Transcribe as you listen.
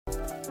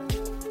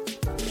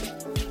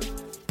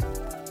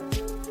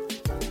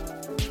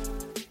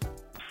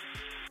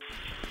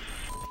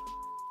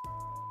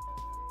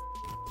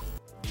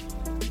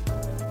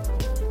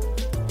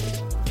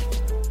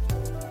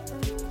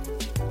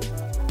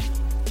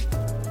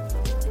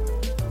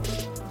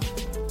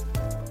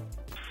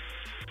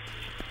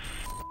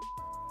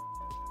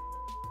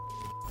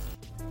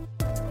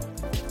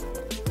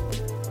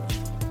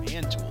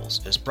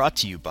Oils is brought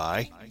to you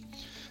by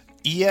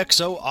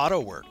EXO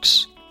Auto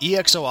Works.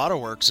 EXO Auto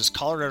Works is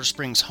Colorado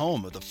Springs'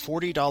 home of the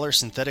 $40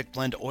 synthetic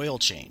blend oil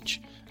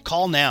change.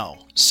 Call now,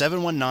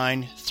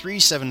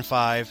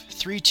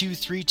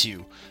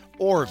 719-375-3232,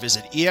 or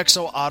visit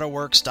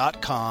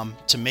exoautoworks.com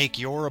to make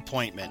your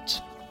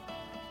appointment.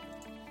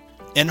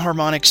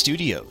 Enharmonic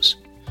Studios.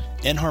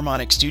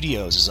 Enharmonic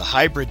Studios is a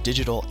hybrid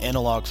digital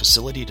analog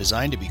facility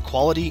designed to be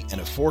quality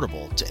and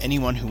affordable to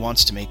anyone who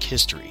wants to make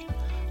history.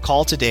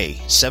 Call today,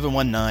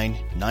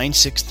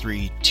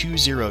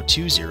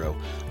 719-963-2020,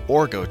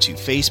 or go to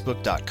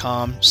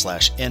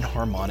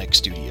facebook.com/Enharmonic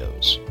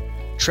Studios.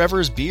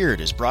 Trevor's Beard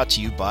is brought to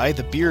you by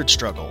The Beard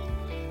Struggle.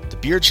 The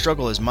Beard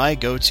Struggle is my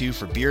go-to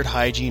for beard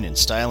hygiene and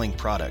styling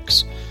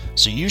products,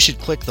 so you should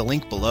click the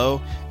link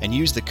below and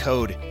use the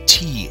code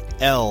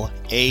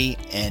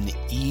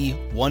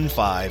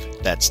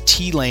TLANE15, that's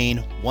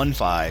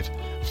TLANE15,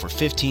 for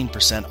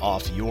 15%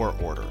 off your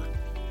order.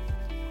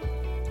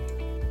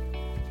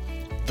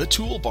 The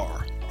Tool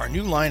Bar, our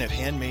new line of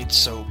handmade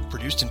soap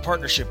produced in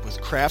partnership with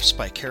Crafts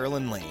by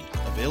Carolyn Lane,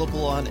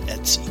 available on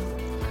Etsy.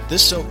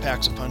 This soap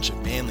packs a punch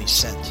of manly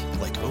scent,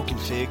 like oak and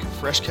fig,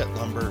 fresh-cut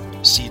lumber,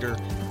 cedar,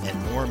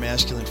 and more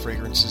masculine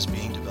fragrances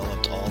being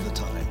developed all the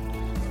time.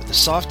 With a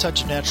soft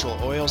touch of natural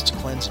oils to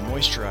cleanse and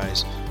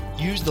moisturize,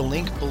 use the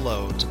link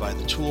below to buy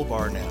the Tool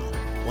Bar now.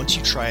 Once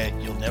you try it,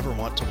 you'll never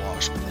want to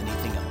wash with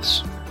anything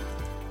else.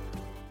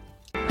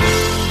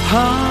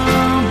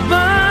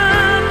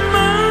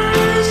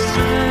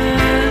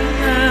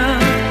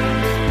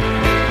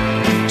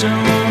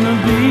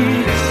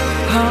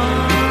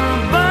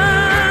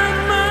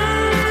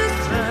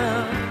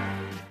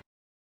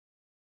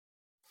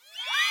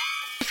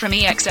 From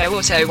EXO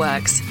Auto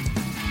Works.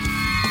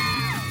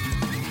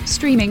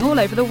 Streaming all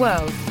over the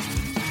world.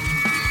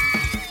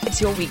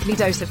 It's your weekly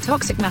dose of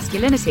toxic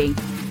masculinity.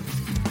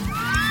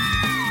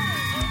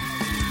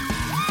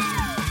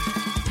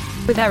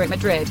 With Eric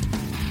Madrid.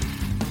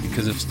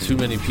 Because if too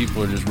many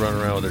people are just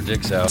running around with their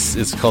dicks out,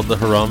 it's called the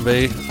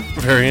Harambe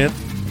variant.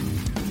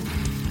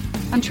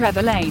 And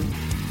Trevor Lane.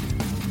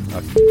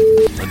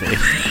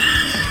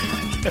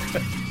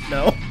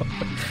 No.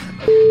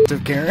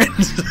 Of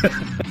Karen's.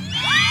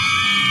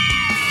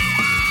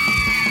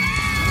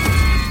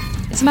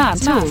 It's Man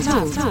Tools.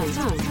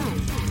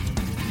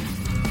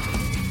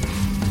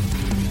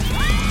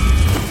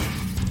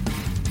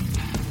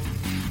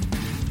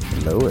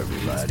 Hello,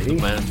 everybody. The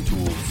Man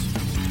Tools.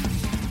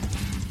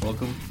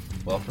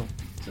 Welcome.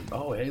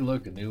 Oh, hey,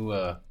 look, a new.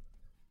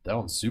 That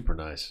one's super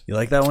nice. You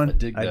like that one? I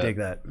dig that. I dig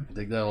that. I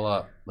dig that a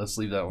lot. Let's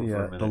leave that one for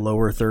a minute. The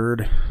lower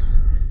third.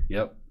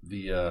 Yep.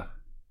 The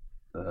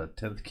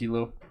 10th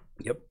kilo.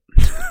 Yep.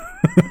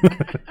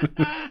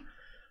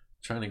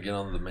 Trying to get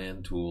on the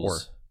Man Tools. Or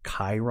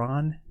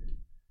Chiron,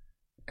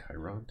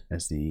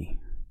 as the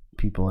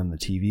people in the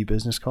TV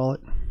business call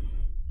it.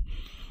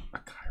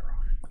 A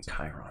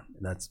Chiron.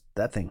 That's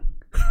that thing.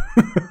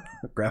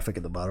 Graphic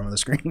at the bottom of the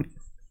screen.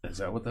 Is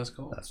that what that's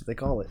called? That's what they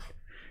call it.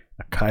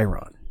 A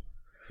Chiron.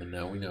 And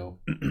now we know.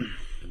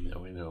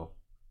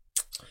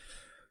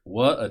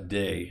 What a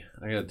day.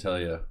 I gotta tell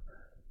you,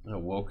 I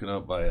got woken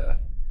up by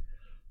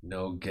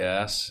no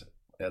gas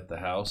at the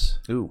house.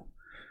 Ooh.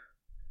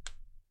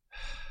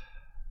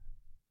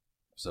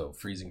 So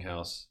freezing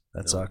house.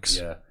 That sucks.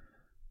 Yeah.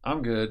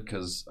 I'm good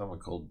because I'm a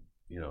cold,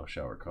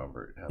 shower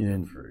convert. You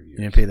been for years. You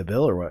didn't pay the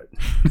bill or what?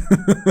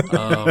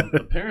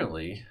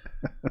 Apparently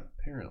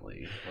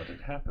what had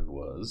happened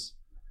was,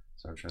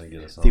 so I'm trying to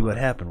get us on. See, what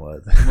happened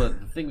was. But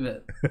the thing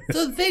that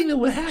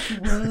what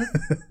happened was.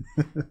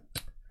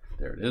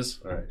 There it is.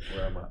 All right,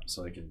 where I'm at,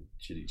 so I can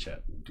chitty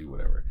chat and do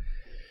whatever.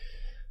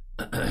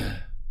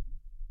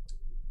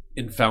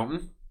 In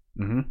Fountain.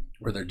 Mm-hmm.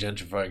 Where they're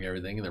gentrifying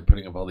everything and they're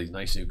putting up all these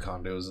nice new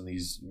condos and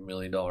these $1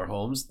 million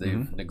homes.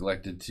 They've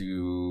neglected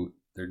to.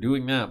 They're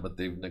doing that, but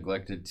they've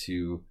neglected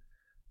to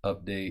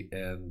update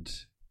and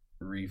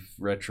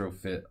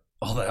retrofit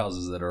all the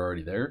houses that are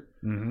already there.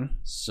 Mm-hmm.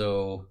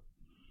 So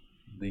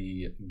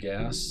the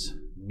gas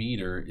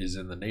meter is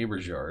in the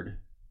neighbor's yard.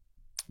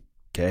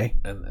 Okay.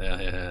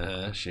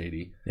 And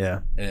shady.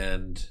 Yeah.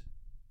 And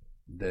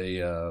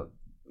they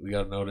we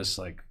got a notice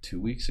like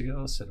 2 weeks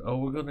ago. Said, "Oh,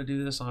 we're going to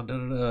do this on da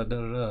da da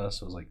da da."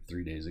 So it was like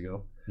 3 days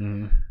ago.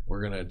 Mm-hmm.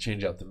 We're going to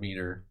change out the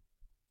meter,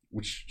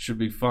 which should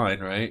be fine,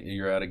 right?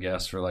 You're out of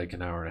gas for like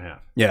an hour and a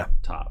half. Yeah,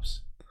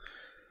 tops.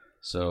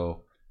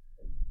 So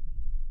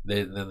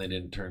they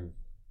didn't turn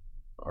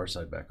our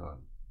side back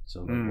on.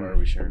 So why are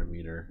we sharing a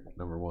meter?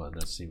 Number one,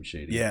 that seems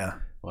shady. Yeah.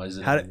 Why is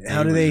it?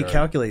 How do they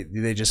calculate?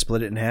 Do they just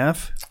split it in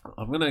half?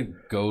 I'm gonna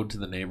go to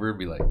the neighbor and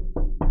be like,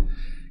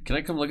 "Can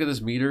I come look at this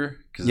meter?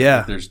 Because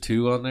if there's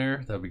two on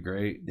there, that'd be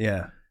great."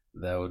 Yeah.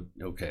 That would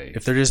okay.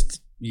 If they're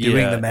just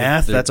doing the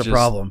math, that's a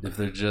problem. If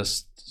they're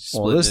just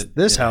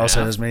this house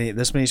has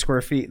this many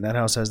square feet, and that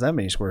house has that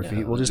many square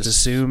feet. We'll just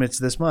assume it's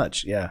this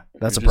much. Yeah,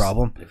 that's a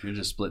problem. If you're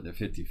just splitting it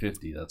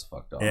 50-50, that's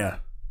fucked up. Yeah.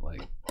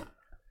 Like,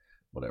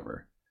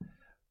 whatever.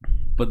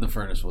 But the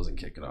furnace wasn't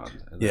kicking on.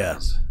 And that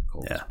was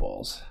cold as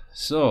balls.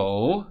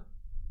 So,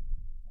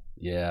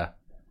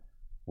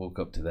 woke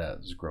up to that. It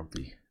was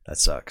grumpy. That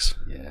sucks.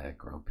 Yeah,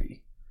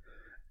 grumpy.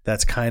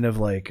 That's kind of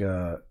like,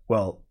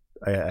 well,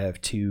 I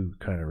have two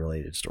kind of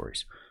related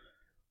stories.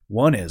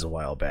 One is a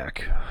while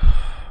back.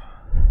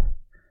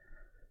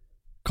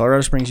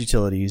 Colorado Springs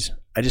Utilities.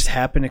 I just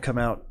happened to come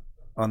out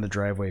on the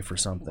driveway for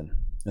something,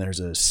 and there's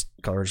a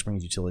Colorado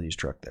Springs Utilities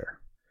truck there.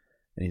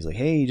 And he's like,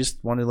 hey,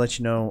 just wanted to let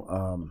you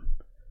know,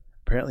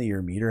 apparently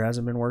your meter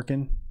hasn't been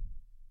working,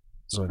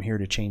 so I'm here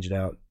to change it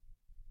out.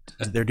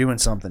 They're doing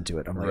something to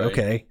it. I'm like, Right.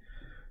 okay.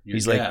 Your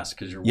He's gas, like,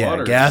 because your yeah,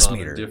 water gas is on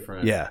meter. a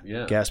different. Yeah,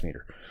 gas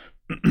meter.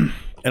 And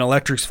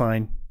electric's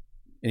fine.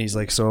 And he's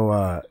like,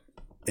 so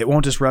it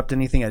won't disrupt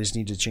anything. I just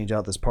need to change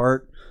out this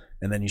part,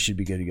 and then you should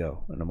be good to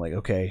go. And I'm like,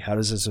 okay, how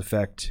does this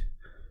affect?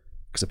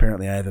 Because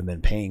apparently I haven't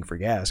been paying for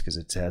gas because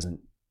it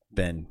hasn't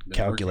been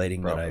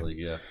calculating that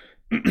properly, I.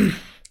 Yeah.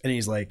 And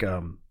he's like,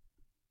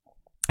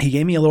 he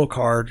gave me a little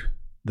card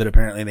that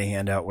apparently they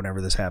hand out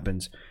whenever this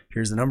happens.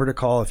 Here's the number to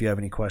call if you have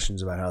any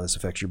questions about how this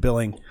affects your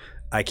billing.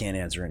 I can't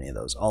answer any of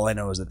those. All I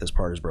know is that this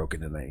part is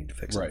broken and I need to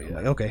fix it. Right, I'm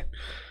like, okay.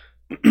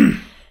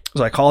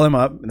 So I call him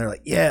up and they're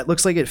like, yeah, it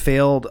looks like it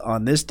failed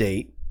on this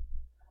date.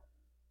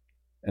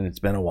 And it's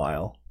been a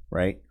while,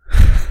 right?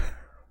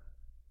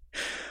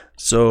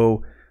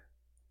 So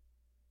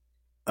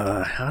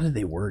how did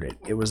they word it?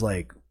 It was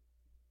like,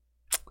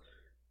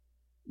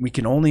 we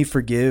can only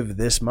forgive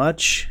this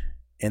much,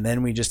 and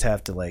then we just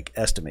have to like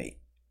estimate.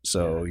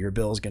 So your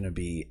bill's going to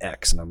be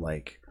X. And I'm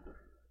like,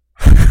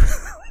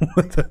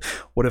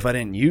 what if I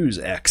didn't use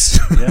X?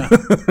 Yeah.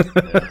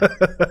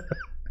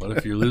 What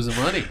if you're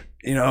losing money?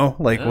 You know,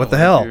 like what the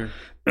hell?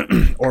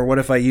 Or what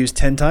if I use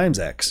 10 times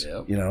X?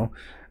 Yep. You know?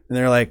 And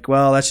they're like,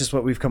 well, that's just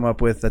what we've come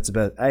up with. That's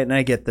about. And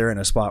I get there in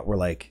a spot where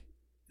like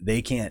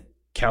they can't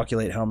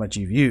calculate how much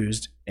you've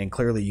used, and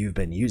clearly you've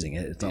been using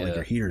it. It's not like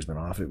your heater's been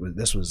off.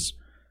 This was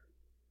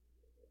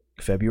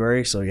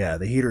February, so yeah,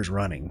 the heater's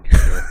running.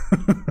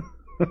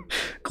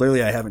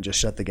 Clearly, I haven't just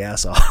shut the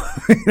gas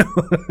off. You know?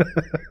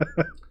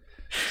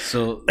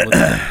 So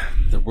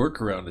the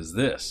workaround is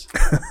this: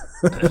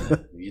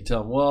 you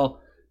tell them, well,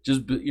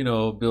 just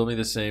bill me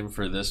the same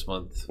for this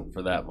month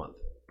for that month.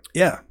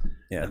 Yeah,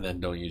 and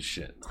then don't use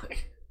shit.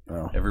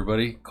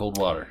 Everybody, cold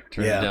water.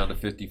 Turn it down to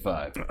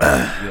 55. Be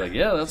like,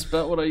 yeah, that's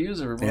about what I use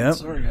every month. Yep.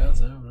 Sorry,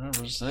 guys, I'm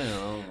just saying.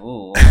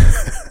 I'll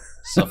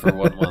suffer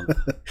 1 month.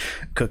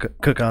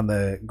 Cook on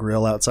the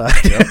grill outside.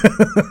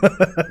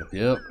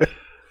 Yep.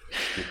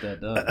 Get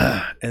that done.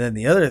 And then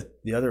the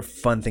other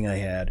fun thing I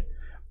had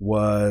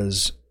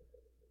was,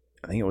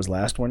 I think it was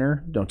last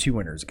winter. No, 2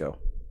 winters ago.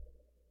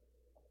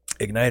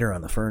 Igniter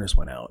on the furnace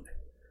went out.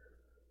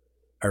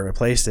 I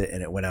replaced it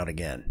and it went out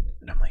again.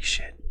 And I'm like,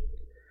 shit.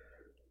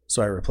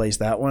 So I replaced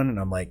that one, and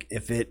I'm like,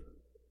 if it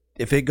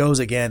goes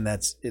again,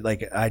 that's it,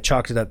 like I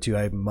chalked it up to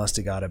I must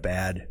have got a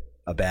bad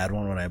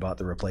one when I bought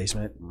the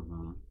replacement,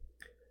 and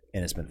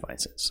it's been fine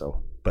since.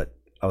 So, but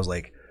I was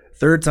like,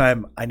 third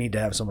time, I need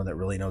to have someone that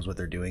really knows what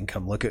they're doing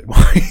come look at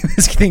why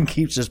this thing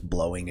keeps just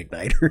blowing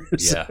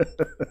igniters. Yeah,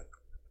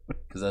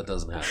 because that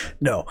doesn't happen.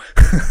 No,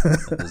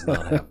 that does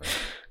not happen.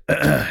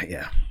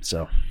 Yeah.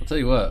 So I'll tell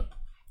you what,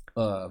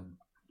 a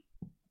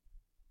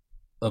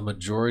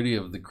majority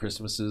of the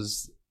Christmas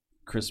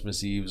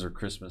Eves or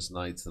Christmas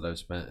nights that I've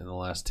spent in the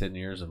last 10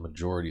 years, a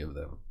majority of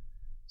them,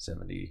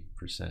 70%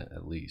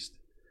 at least,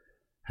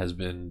 has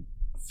been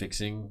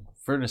fixing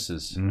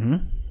furnaces.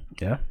 Mm-hmm.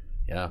 Yeah.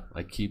 Yeah.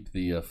 I keep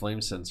the flame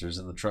sensors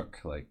in the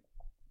truck. Like,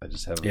 I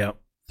just have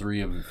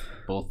 3 of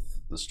both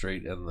the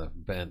straight and the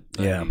bent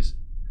 90s. Yeah.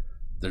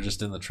 They're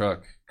just in the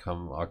truck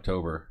come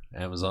October.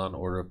 Amazon,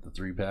 order up the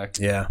 3-pack.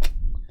 Yeah.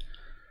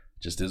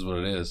 Just is what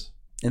it is.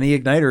 And the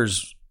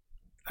igniters,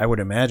 I would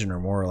imagine, are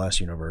more or less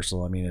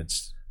universal. I mean,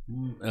 it's...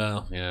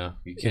 yeah,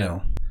 you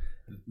can't.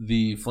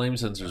 The flame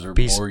sensors are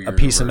more universal. A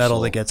piece of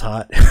metal that gets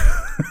hot.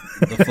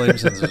 The flame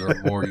sensors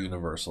are more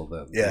universal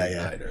than the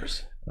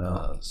igniters.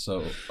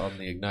 So on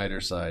the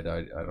igniter side,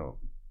 I don't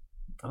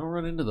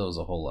run into those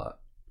a whole lot.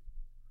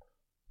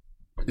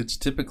 It's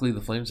typically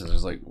the flame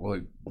sensors. Like,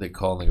 what they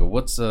call and they go,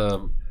 what's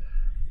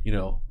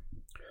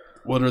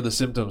what are the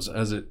symptoms?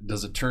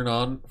 Does it turn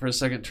on for a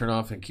second, turn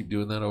off, and keep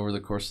doing that over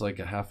the course of like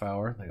a half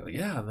hour? They go,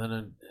 yeah, and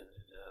then.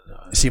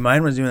 See,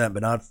 mine was doing that,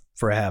 but not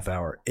for a half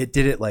hour. It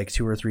did it like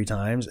 2 or 3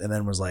 times, and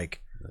then was like,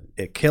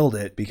 it killed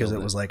it because it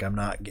was like, I'm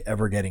not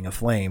ever getting a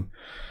flame.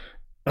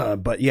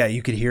 But yeah,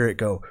 you could hear it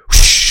go,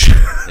 whoosh.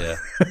 Yeah,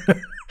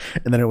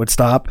 and then it would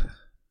stop,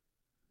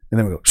 and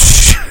then we go.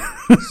 Whoosh.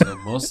 So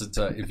most of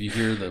the time, if you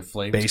hear the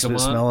flames basement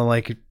come on, smelling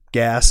like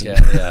gas. Yeah.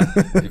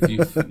 If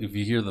you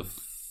hear the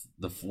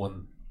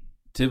one,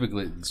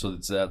 typically, so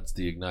that's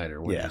the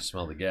igniter when you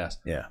smell the gas.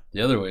 Yeah.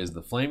 The other way is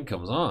the flame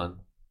comes on.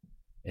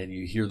 And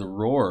you hear the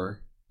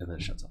roar, and then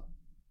it shuts off.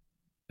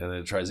 And then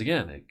it tries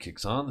again. It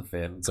kicks on, the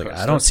fan. It's like,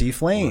 I don't see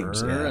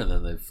flames. Yeah. And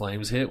then the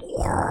flames hit,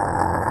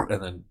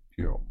 and then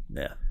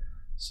yeah.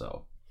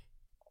 So,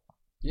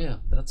 yeah,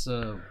 that's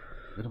been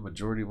a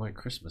majority of my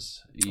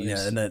Christmas Eves.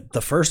 Yeah, and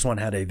the first one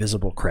had a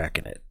visible crack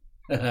in it.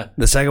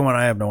 The second one,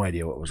 I have no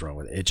idea what was wrong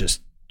with it. It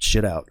just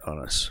shit out on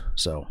us.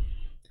 So,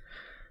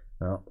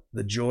 well,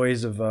 the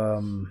joys of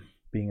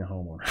being a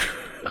homeowner.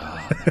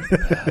 Oh, they're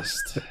the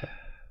best.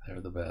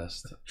 They're the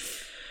best.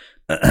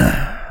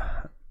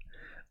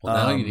 Well,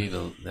 now you need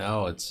to.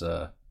 Now it's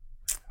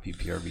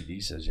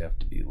PPRBD says you have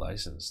to be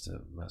licensed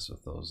to mess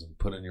with those and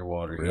put in your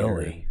water heater.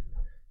 Really?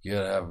 You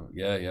gotta have.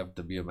 Yeah, you have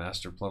to be a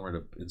master plumber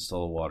to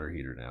install a water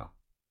heater now.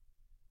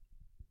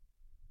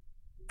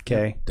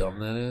 Okay. How dumb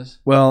that is.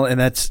 Well, and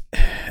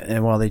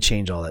they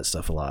change all that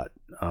stuff a lot.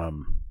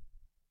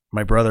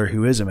 My brother,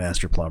 who is a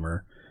master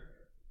plumber,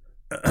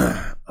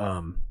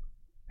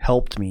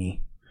 helped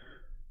me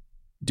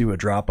do a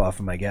drop off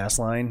of my gas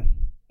line.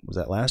 Was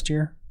that last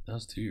year? That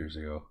was 2 years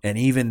ago. And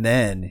even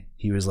then,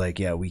 he was like,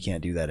 "Yeah, we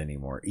can't do that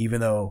anymore."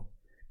 Even though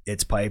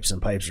it's pipes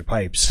and pipes are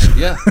pipes.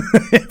 Yeah.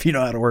 If you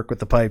know how to work with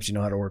the pipes, you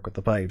know how to work with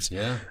the pipes.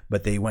 Yeah.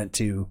 But they went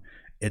to,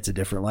 it's a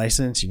different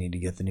license. You need to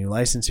get the new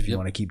license if you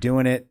want to keep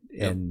doing it.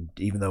 Yep. And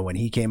even though when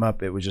he came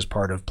up, it was just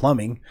part of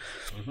plumbing.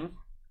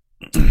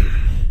 Mm-hmm.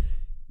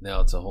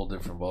 Now it's a whole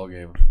different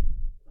ballgame.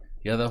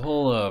 Yeah, the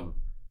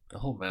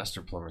whole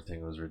master plumber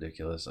thing was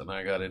ridiculous, and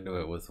I got into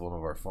it with one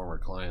of our former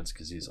clients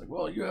because he's like,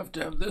 "Well, you have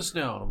to have this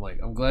now," and I'm like,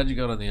 "I'm glad you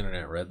got on the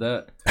internet and read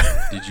that."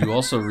 Did you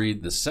also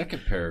read the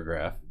second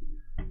paragraph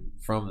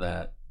from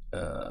that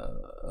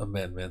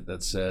amendment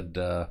that said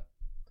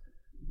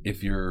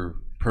if your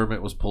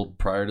permit was pulled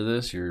prior to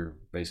this, you're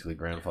basically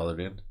grandfathered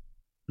in?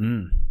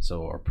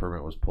 So our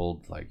permit was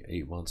pulled like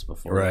 8 months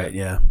before. Right. that.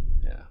 Yeah.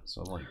 Yeah.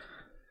 So I'm like,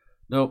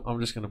 nope, I'm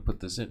just going to put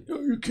this in.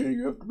 Oh, you can't.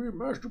 You have to be a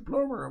master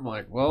plumber. I'm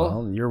like,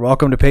 well, You're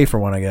welcome to pay for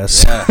one, I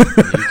guess. yeah, you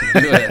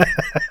can do it.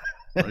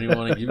 Why do you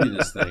want to give you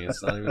this thing?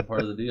 It's not even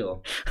part of the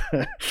deal.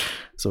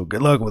 So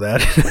good luck with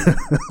that.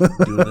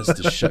 Doing this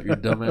to shut your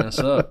dumb ass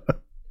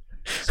up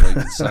so I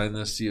can sign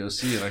this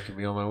COC and I can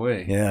be on my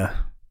way. Yeah.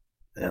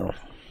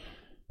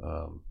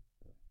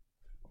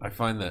 I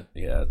find that,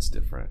 it's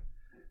different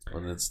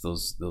when it's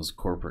those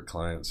corporate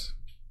clients.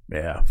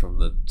 Yeah. From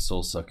the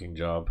soul sucking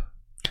job.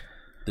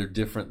 They're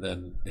different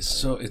than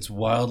it's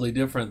wildly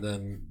different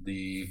than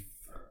the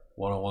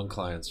one-on-one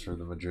clients for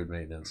the Madrid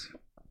maintenance.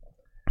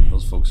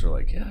 Those folks are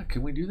like, "Yeah,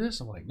 can we do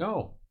this?" I'm like,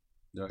 "No."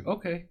 They're like,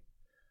 "Okay."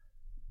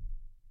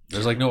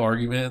 There's like no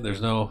argument.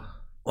 There's no.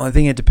 Well, I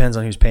think it depends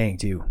on who's paying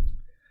too.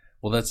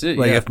 Well, that's it.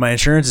 Like if my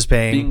insurance is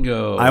paying,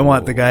 bingo. I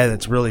want the guy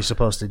that's really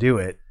supposed to do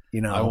it.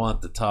 You know, I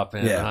want the top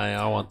end. Yeah.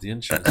 I want the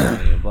insurance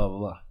money and blah blah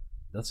blah.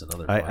 That's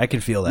another. I can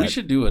feel that. We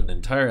should do an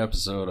entire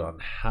episode on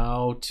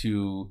how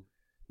to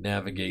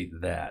navigate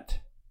that,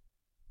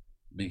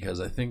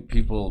 because I think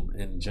people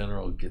in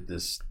general get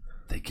this.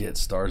 They get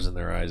stars in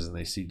their eyes and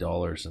they see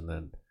dollars, and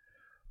then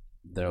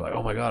they're like,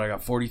 "Oh my god, I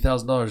got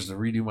 $40,000 to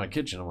redo my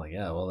kitchen." I'm like,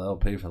 "Yeah, well, that'll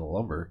pay for the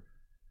lumber."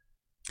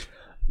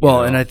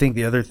 Well, and I think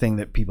the other thing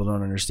that people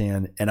don't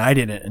understand, and I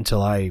didn't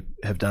until I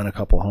have done a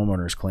couple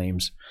homeowners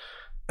claims,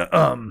 they're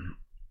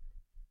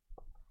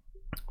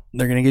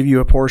going to give you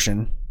a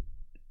portion,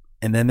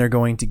 and then they're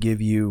going to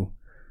give you,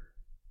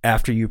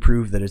 after you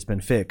prove that it's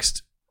been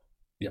fixed,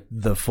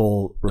 the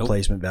full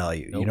replacement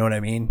value. You know what I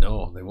mean?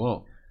 No, they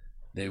won't.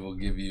 They will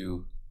give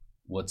you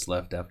what's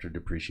left after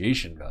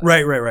depreciation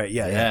value. Right.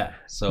 Yeah.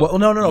 So well,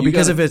 no,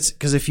 because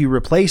if you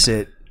replace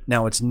it,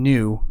 now it's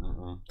new.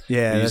 Mm-hmm.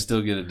 Yeah, you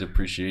still get a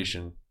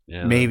depreciation.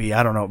 Yeah, maybe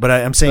I don't know, but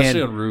I'm saying,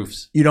 especially on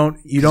roofs, you don't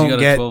you got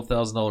get a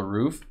 $12,000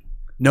 roof.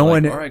 No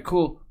one. All right,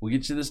 cool. We'll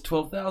get you this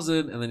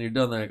 $12,000, and then you're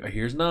done. They're like,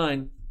 here's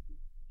 $9,000.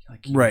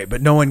 Like, right,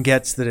 but no one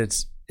gets that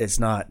it's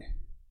not.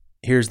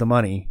 Here's the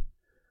money.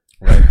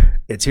 Right.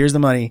 It's here's the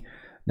money.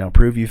 Now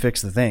prove you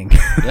fix the thing.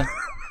 Yeah.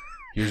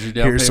 Here's your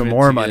down payment. Here's some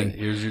more money.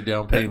 Here's your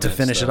down payment to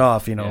finish it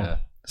off. You know. Yeah.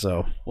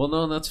 So. Well,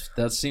 no,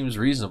 that seems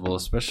reasonable,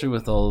 especially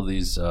with all of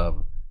these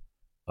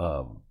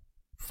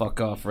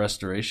fuck off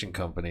restoration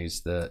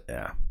companies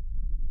that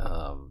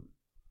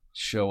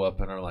show up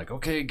and are like,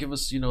 okay, give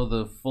us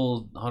the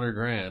full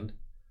 $100,000.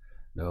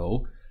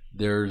 No,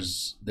 there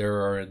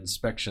are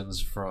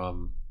inspections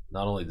from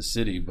not only the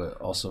city but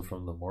also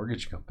from the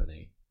mortgage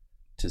company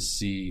to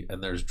see,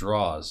 and there's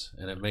draws,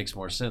 and it makes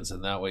more sense,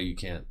 and that way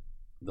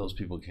those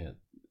people can't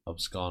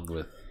abscond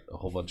with a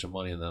whole bunch of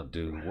money and not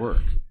do the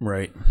work.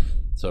 Right.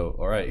 So,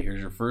 all right,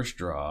 here's your first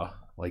draw.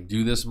 Like,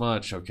 do this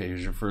much. Okay,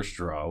 here's your first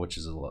draw, which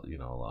is a lot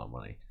of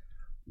money.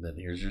 Then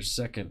here's your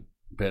second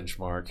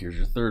benchmark. Here's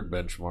your third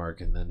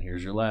benchmark, and then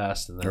here's your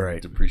last, and then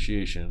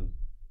depreciation.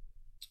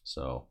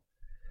 So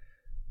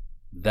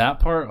that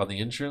part on the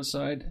insurance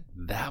side,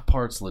 that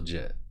part's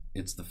legit.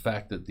 It's the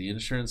fact that the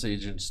insurance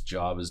agent's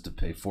job is to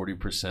pay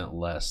 40%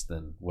 less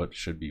than what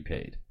should be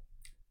paid.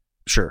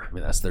 Sure. I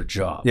mean, that's their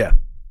job. Yeah.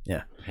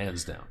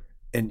 Hands down.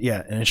 And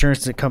an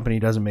insurance company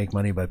doesn't make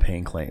money by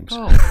paying claims.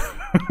 Oh.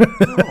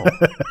 No.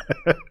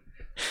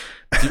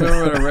 Do you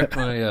remember when I wrecked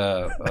my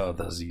that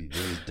was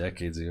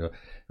decades ago.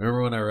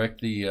 Remember when I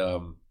wrecked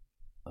the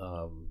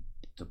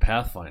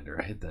Pathfinder?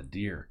 I hit that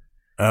deer.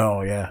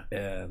 Oh yeah.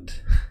 And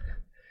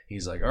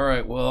he's like, "All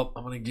right, well,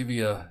 I'm gonna give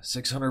you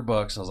 $600."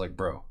 I was like,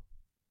 "Bro,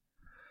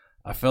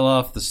 I fell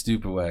off the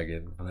stupid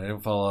wagon, but I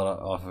didn't fall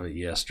off of it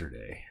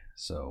yesterday.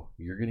 So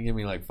you're gonna give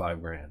me like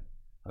 $5,000.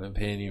 I've been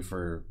paying you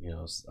for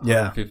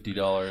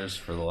 $150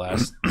 for the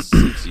last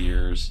 6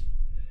 years,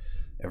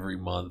 every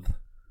month.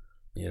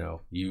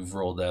 you've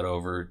rolled that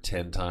over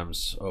 10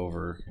 times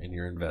over in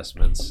your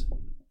investments.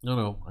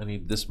 No, I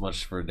need this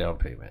much for a down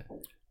payment.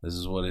 This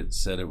is what it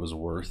said it was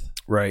worth.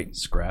 Right.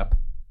 Scrap.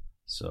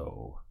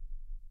 So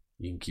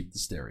you can keep the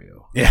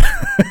stereo. Yeah.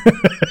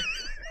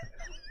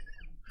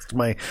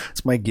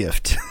 It's my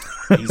gift.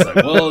 He's like,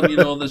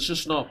 well, that's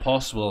just not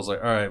possible. I was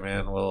like, all right,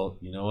 man. Well,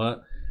 you know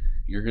what?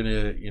 You're going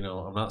to,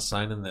 I'm not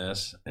signing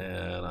this,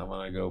 and I'm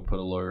going to go put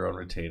a lawyer on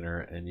retainer,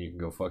 and you can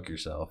go fuck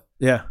yourself.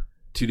 Yeah.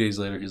 2 days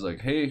later, he's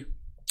like, hey,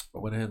 I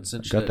went ahead and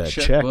sent you Got that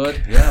that check,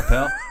 bud. Yeah,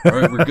 pal. All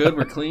right, we're good.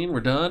 We're clean.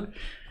 We're done.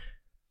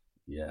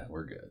 Yeah,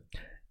 we're good.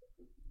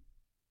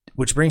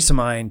 Which brings to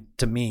mind,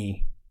 to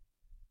me,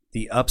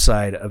 the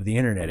upside of the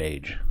internet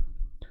age.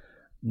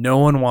 No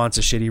one wants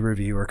a shitty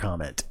review or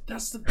comment.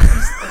 That's the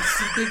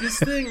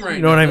biggest thing right now.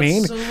 You know what I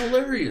mean? That's so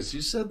hilarious.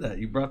 You said that.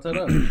 You brought that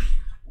up.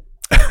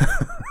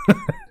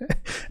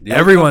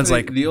 Everyone's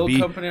company, like,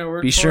 company I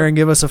work be for, sure and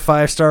give us a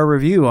 5-star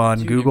review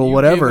on Google,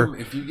 whatever.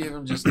 If you gave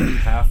them just a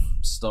half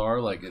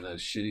star, like in a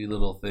shitty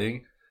little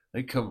thing,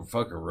 they come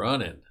fucking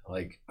running. I'm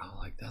like,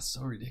 that's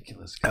so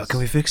ridiculous. How can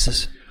we fix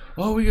this?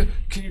 Oh,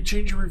 can you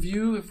change your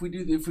review if we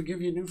give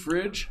you a new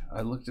fridge?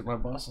 I looked at my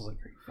boss. I was like,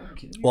 are you fucking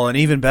kidding me? Well, and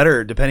even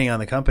better, depending on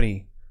the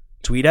company,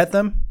 tweet at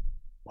them.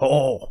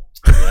 Oh,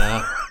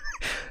 yeah.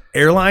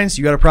 Airlines,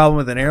 you got a problem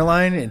with an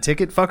airline and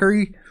ticket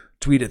fuckery?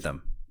 Tweet at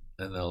them,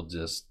 and they'll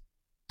just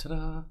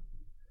ta-da,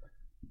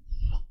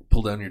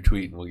 pull down your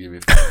tweet, and we'll give you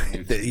a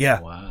new tweet. Yeah.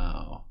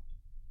 Wow.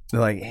 They're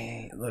like,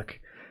 hey,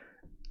 look,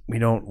 we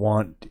don't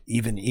want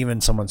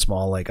even someone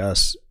small like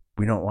us.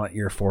 We don't want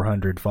your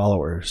 400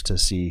 followers to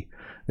see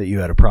that you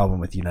had a problem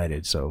with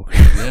United. So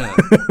yeah,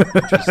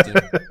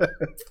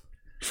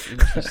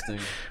 interesting.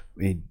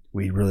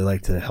 We'd really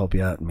like to help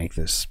you out and make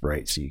this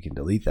right so you can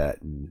delete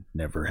that and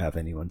never have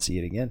anyone see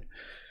it again.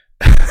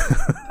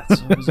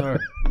 That's so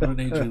bizarre. What an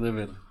age we live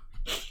in.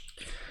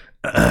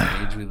 What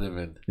an age we live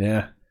in.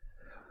 Yeah.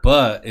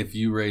 But if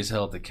you raise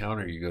hell at the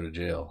counter, you go to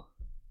jail.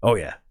 Oh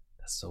yeah.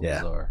 That's so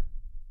bizarre.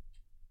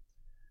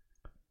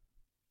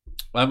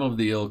 I'm of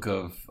the ilk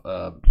of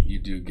you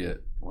do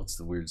get, what's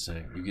the weird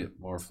saying? You get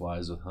more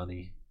flies with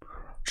honey.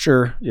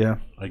 Sure. Yeah.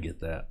 I get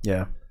that.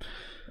 Yeah.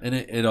 And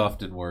it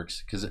often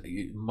works because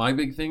my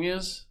big thing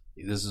is,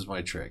 this is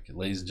my trick.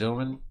 Ladies and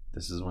gentlemen,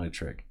 this is my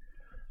trick.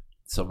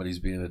 Somebody's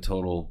being a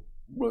total,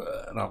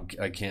 and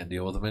I can't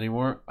deal with them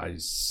anymore. I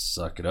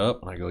suck it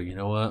up and I go, you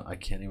know what? I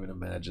can't even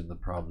imagine the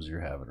problems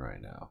you're having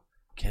right now.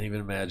 Can't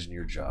even imagine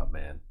your job,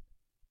 man.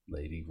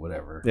 Lady,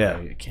 whatever. Yeah.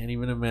 I can't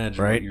even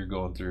imagine what you're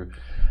going through.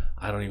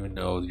 I don't even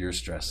know your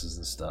stresses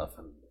and stuff.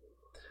 And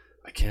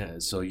I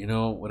can't. So,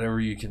 whatever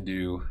you can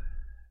do,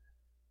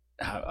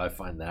 I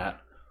find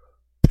that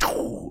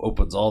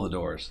opens all the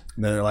doors.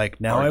 And they're like,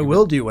 now I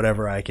will do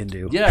whatever I can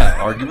do. Yeah,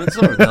 arguments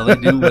over. Now they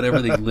do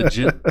whatever they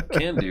legit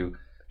can do.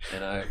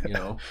 And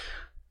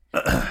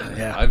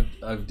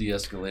I've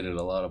de-escalated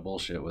a lot of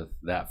bullshit with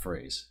that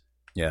phrase.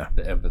 Yeah.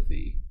 The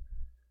empathy,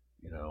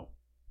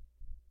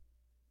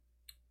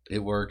 it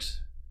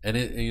works. And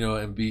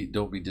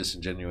don't be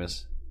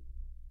disingenuous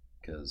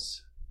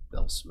because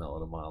they'll smell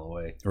it a mile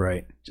away.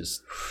 Right.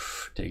 Just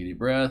take a deep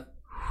breath.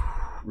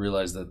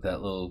 Realize that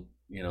little,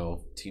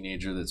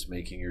 teenager that's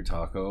making your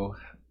taco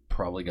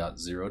probably got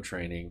zero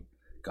training,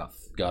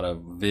 got a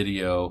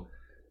video.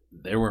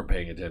 They weren't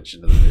paying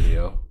attention to the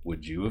video.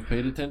 Would you have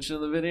paid attention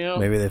to the video?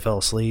 Maybe they fell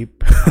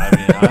asleep. I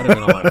mean, I'd have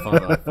been on my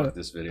phone like, fuck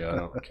this video. I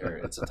don't care.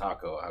 It's a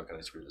taco. How can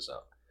I screw this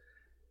up?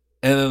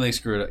 And then they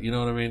screw it up. You know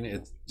what I mean?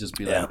 It's just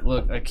be like,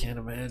 look, I can't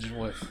imagine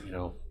what,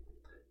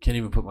 can't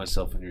even put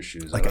myself in your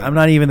shoes. Like, I'm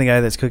not even the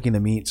guy that's cooking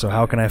the meat, so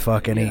how can I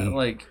fuck any?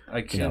 Yeah,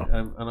 I can't.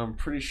 I'm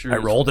pretty sure. I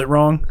rolled it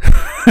wrong.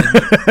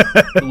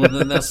 Well,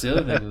 then that's the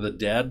other thing. The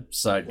dad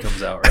side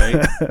comes out,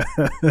 right?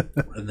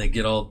 And they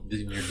get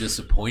you're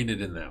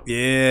disappointed in them.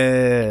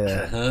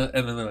 Yeah.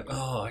 And then they're like,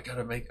 oh, I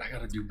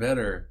gotta do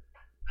better.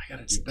 I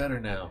gotta do better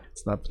now.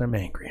 It's not that I'm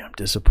angry. I'm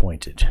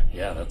disappointed.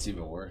 Yeah, that's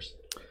even worse.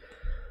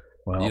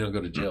 Well, you don't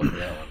go to jail for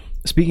that one.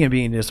 Speaking of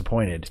being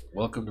disappointed.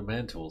 Welcome to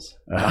Man Tools.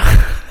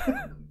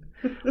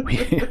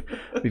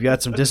 We've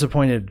got some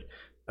disappointed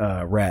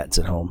rats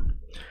at home.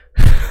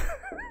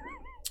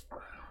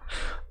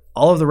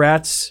 All of the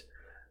rats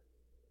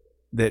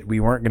that we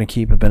weren't going to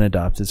keep have been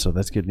adopted, so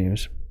that's good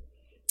news.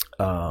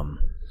 They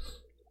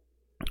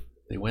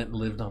went and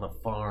lived on a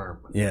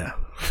farm. Yeah.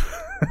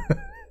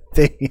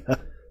 The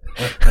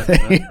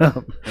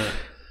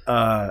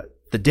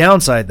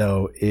downside,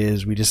 though,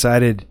 is we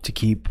decided to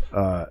keep.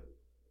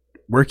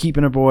 We're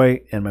keeping a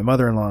boy, and my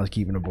mother-in-law is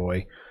keeping a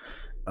boy.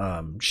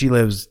 She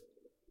lives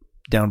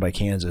down by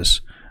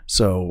Kansas,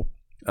 so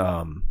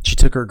she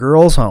took her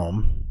girls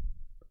home.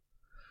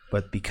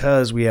 But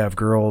because we have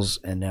girls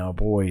and now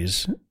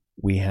boys,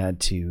 we had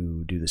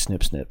to do the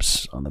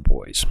snips on the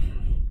boys.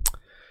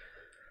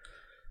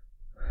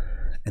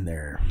 And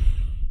they're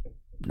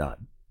not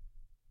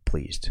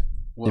pleased.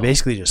 Well, they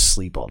basically just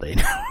sleep all day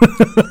now.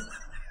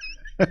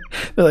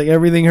 They're like,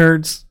 everything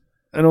hurts.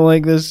 I don't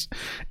like this.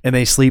 And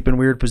they sleep in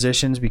weird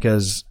positions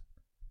because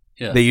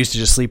Yeah. They used to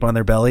just sleep on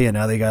their belly, and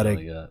now they got Hell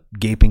a yeah.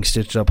 gaping,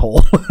 stitched up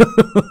hole.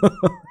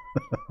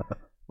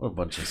 What a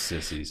bunch of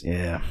sissies.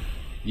 Yeah.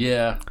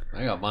 Yeah,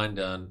 I got mine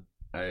done.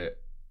 I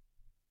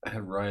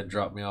had Ryan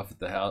drop me off at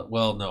the house.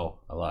 Well, no,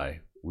 I lie.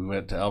 We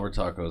went to Albert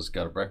Tacos,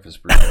 got a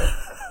breakfast burrito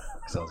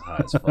because I was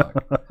high as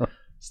fuck.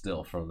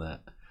 Still from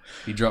that.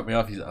 He dropped me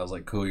off. I was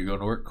like, cool, you're going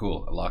to work?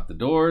 Cool. I locked the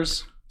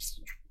doors,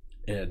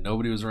 and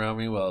nobody was around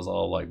me while I was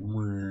all like,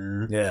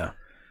 Yeah.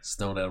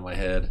 stoned out of my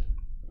head.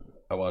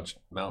 I watched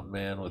Mountain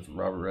Man with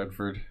Robert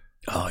Redford.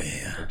 Oh,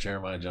 yeah. Or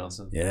Jeremiah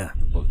Johnson. Yeah.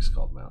 The book's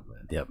called Mountain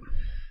Man. Yep.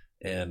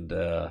 And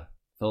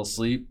fell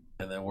asleep,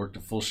 and then worked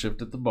a full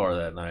shift at the bar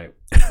that night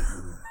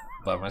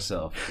by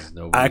myself.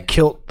 I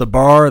killed the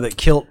bar that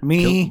killed me.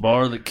 Killed the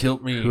bar that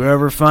killed me.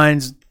 Whoever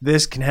finds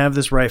this can have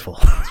this rifle.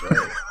 That's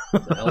right.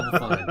 It's a hell of a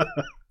find.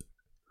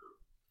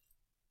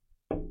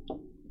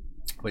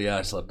 But yeah,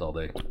 I slept all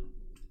day,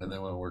 and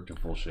then went and worked a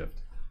full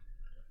shift.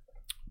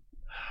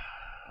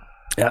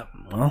 Yeah.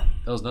 Well.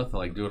 That was nothing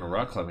like doing a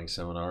rock climbing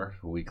seminar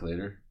a week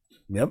later.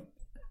 Yep.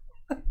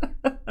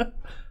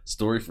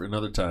 Story for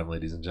another time,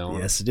 ladies and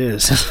gentlemen. Yes, it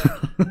is.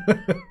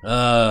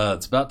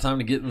 It's about time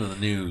to get into the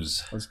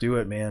news. Let's do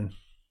it, man.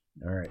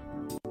 All right.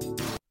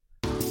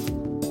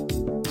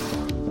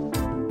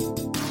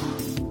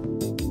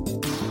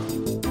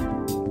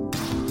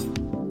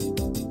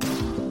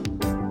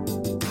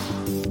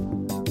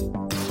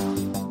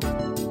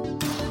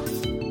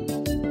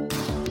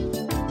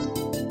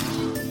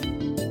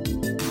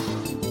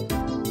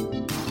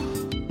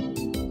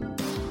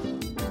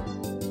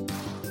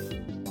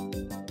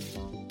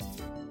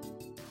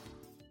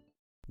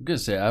 I'm going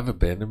to say I have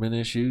abandonment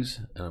issues,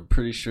 and I'm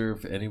pretty sure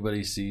if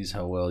anybody sees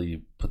how well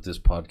you put this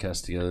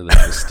podcast together, they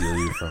will steal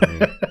you from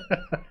me.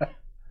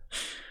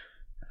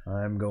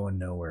 I'm going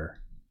nowhere.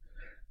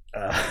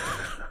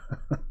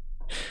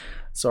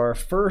 So our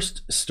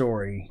first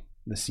story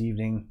this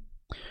evening,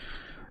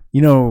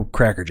 you know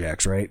Cracker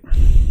Jacks, right?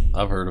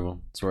 I've heard of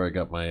them. That's where I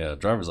got my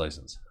driver's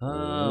license.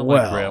 My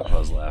Well.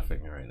 grandpa's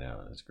laughing right now.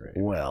 That's great.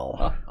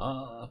 Well,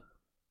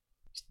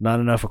 not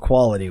enough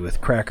equality with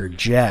Cracker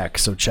Jack,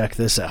 so check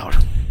this out.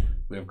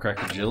 We have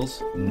Cracker Jills.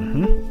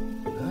 Mm-hmm.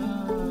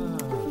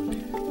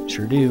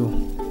 Sure do.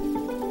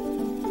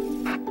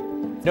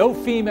 No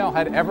female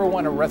had ever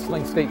won a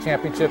wrestling state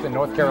championship in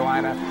North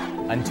Carolina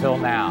until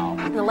now.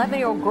 An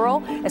 11-year-old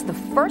girl is the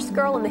first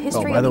girl in the Oh,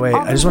 history by of the the way,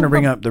 I just want to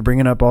bring offensive up, they're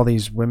bringing up all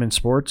these women's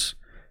sports,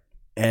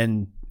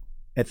 and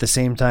at the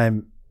same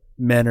time,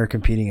 men are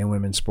competing in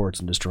women's sports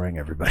and destroying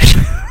everybody.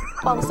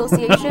 Football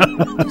Association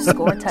to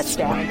score a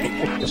touchdown.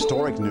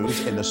 Historic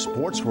news in the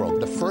sports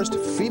world. The first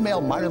female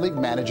minor league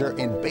manager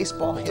in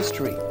baseball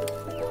history. See,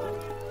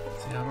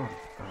 I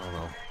don't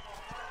know.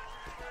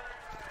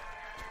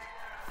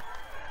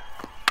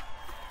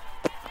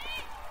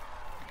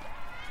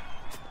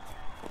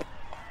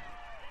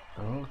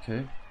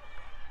 Okay.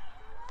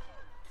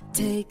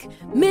 Take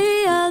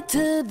me out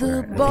to All the right,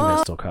 I think bar.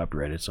 that's still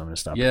copyrighted, so I'm going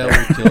to stop. Yeah, it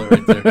there. we'll kill it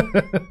right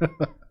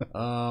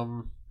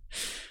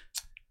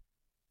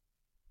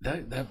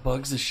there. That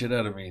bugs the shit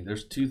out of me.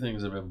 There's two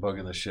things that have been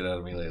bugging the shit out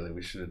of me lately.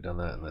 We should have done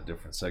that in a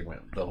different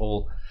segment. The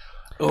whole,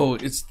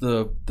 it's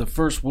the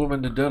first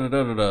woman to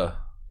da-da-da-da-da.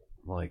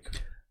 Like,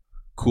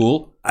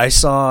 cool. I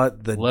saw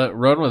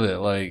Run with it.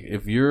 Like,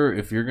 if you're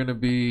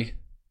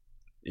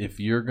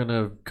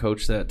gonna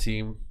coach that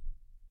team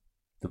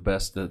the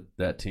best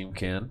that team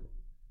can,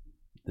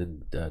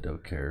 then I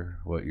don't care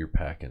what you're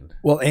packing.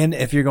 Well, and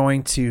if you're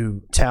going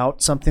to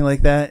tout something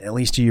like that, at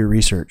least do your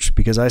research,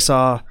 because I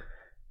saw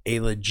a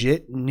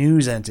legit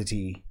news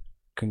entity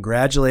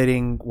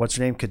congratulating what's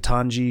her name,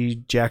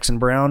 Ketanji Jackson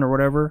Brown or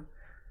whatever,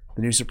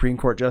 the new Supreme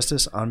Court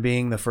justice, on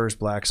being the first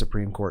black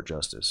Supreme Court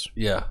justice.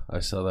 Yeah, I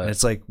saw that. And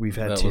it's like we've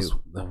had two.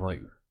 I'm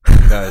like,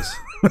 guys.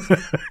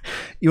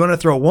 You want to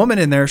throw a woman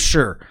in there?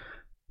 Sure.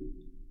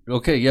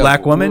 Okay, yeah.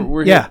 Black woman?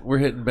 We're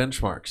hitting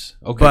benchmarks.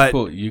 Okay, But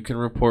cool. You can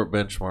report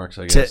benchmarks,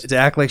 I guess. To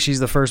act like she's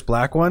the first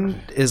black one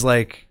is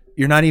like,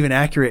 you're not even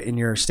accurate in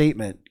your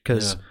statement,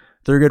 because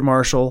Thurgood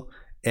Marshall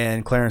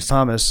and Clarence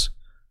Thomas,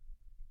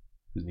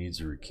 who needs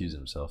to recuse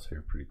himself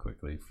here pretty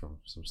quickly from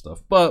some stuff,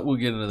 but we'll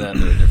get into that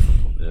in a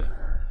different. Yeah.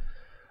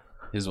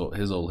 His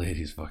old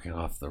lady's fucking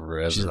off the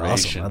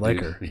reservation. She's awesome. I like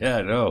her. Yeah,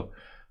 I know.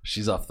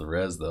 She's off the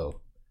res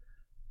though.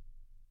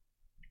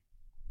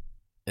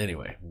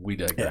 Anyway, we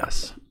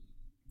digress.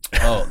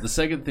 Oh, the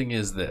second thing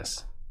is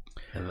this,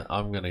 and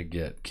I'm gonna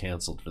get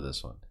canceled for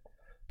this one.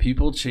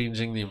 People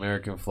changing the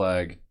American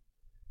flag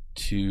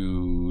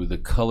to the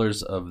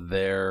colors of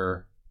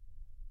their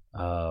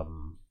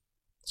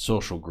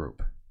social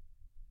group.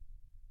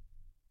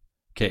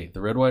 Okay,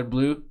 the red, white, and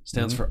blue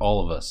stands for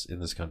all of us in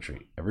this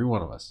country. Every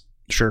one of us.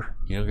 sure.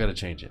 You don't got to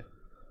change it.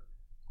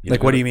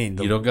 Like, what do you mean?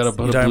 You don't got to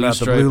put you a talking blue about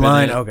the stripe blue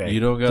line? in it. Okay. You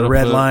don't got the to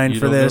red put, line you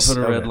for don't gotta this. Put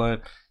a red Okay.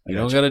 line. You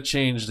don't got to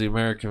change the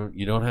American.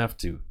 You don't have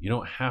to. You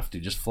don't have to.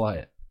 Just fly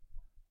it.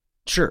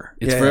 Sure.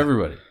 It's for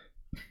everybody.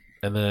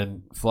 And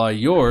then fly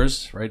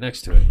yours right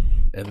next to it,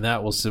 and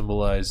that will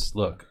symbolize.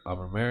 Look, I'm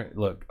American.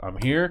 Look, I'm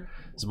here.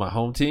 This is my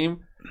home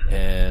team,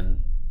 and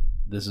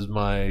this is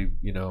my.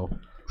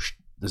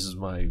 This is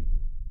my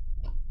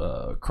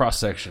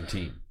cross-section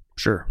team.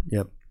 Sure.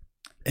 Yep.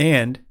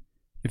 And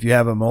if you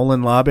have a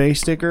Mullen Labe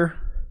sticker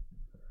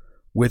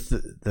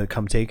with the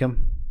come take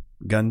 'em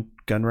gun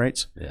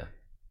rights, yeah,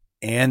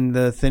 and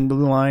the thin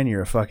blue line,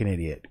 you're a fucking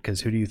idiot.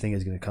 Because who do you think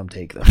is going to come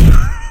take them?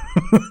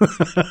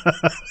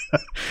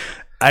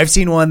 I've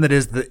seen one that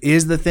is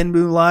the thin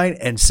blue line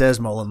and says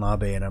Mullen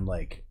Labe, and I'm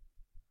like,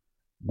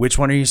 which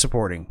one are you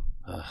supporting?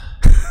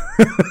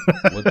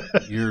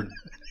 You're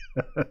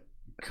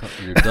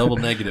double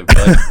negative,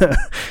 bud.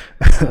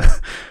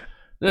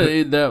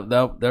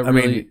 That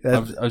really.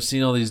 I've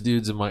seen all these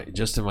dudes in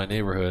my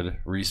neighborhood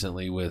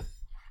recently with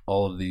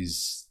all of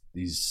these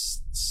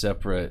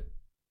separate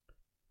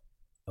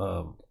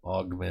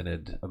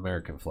augmented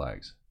American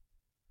flags.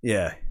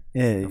 Yeah.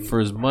 For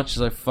as much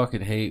as I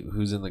fucking hate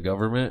who's in the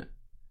government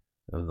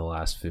in the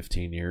last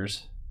 15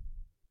 years,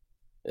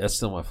 that's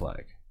still my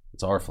flag.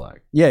 It's our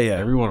flag. Yeah.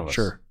 Every one of us.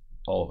 Sure.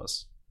 All of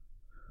us.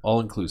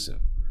 All inclusive.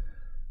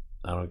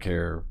 I don't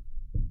care.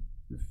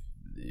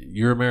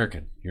 You're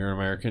American. You're an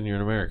American. You're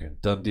an American.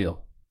 Done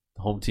deal.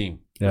 Home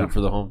team. Yeah. Root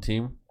for the home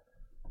team.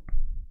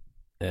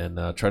 And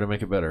try to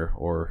make it better,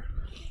 or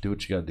do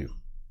what you got to do.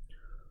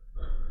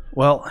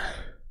 Well,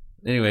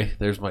 anyway,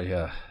 there's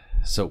my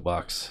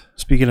soapbox.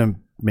 Speaking of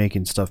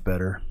making stuff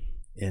better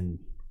in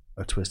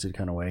a twisted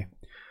kind of way,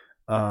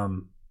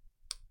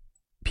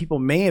 people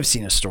may have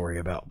seen a story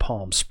about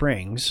Palm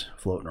Springs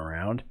floating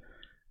around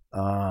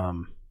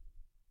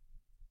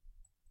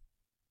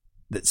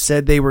that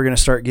said they were going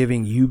to start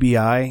giving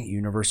UBI,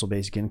 Universal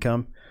Basic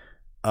Income,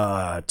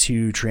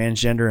 to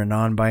transgender and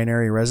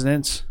non-binary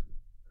residents.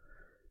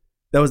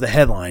 That was the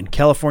headline.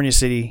 California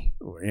City,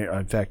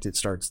 in fact,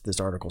 this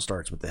article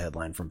starts with the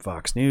headline from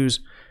Fox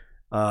News.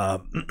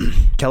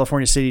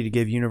 California City to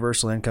give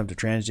universal income to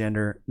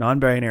transgender,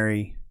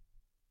 non-binary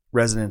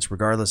residents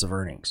regardless of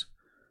earnings.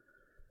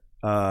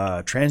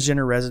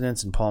 Transgender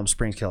residents in Palm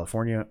Springs,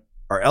 California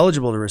are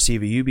eligible to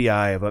receive a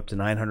UBI of up to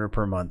 $900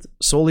 per month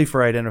solely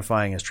for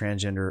identifying as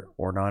transgender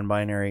or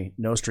non-binary,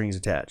 no strings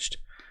attached.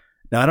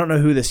 Now, I don't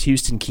know who this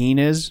Houston Keen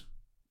is,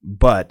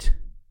 but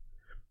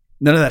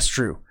none of that's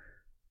true.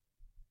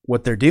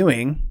 What they're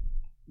doing,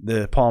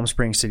 the Palm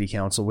Springs City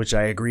Council, which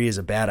I agree is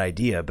a bad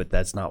idea, but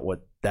that's not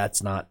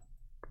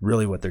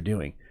really what they're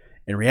doing.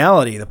 In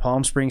reality, the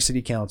Palm Springs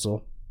City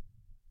Council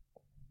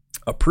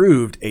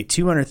approved a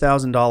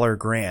 $200,000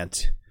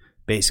 grant,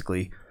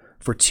 basically,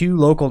 for 2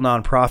 local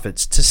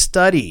nonprofits to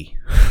study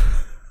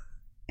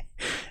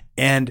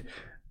and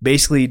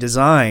basically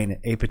design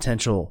a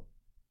potential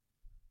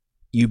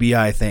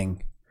UBI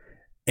thing.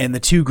 And the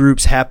 2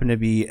 groups happen to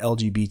be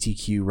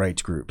LGBTQ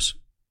rights groups.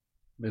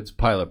 It's a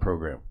pilot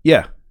program.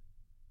 Yeah.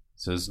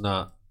 So it's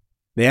not.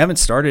 They haven't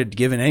started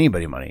giving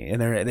anybody money,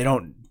 and they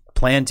don't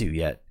plan to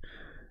yet.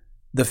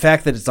 The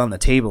fact that it's on the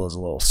table is a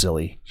little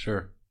silly.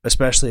 Sure.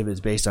 Especially if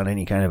it's based on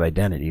any kind of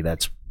identity.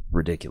 That's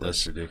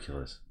ridiculous. That's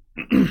ridiculous.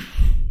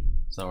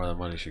 It's not where the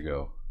money should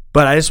go.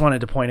 But I just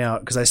wanted to point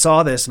out, because I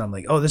saw this and I'm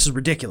like, oh, this is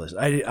ridiculous.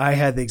 I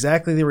had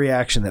exactly the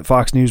reaction that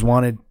Fox News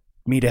wanted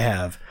me to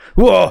have.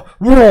 Whoa,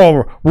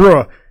 whoa,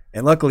 whoa.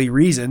 And luckily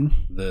Reason.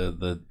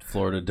 The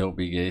Florida don't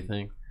be gay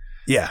thing?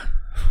 Yeah.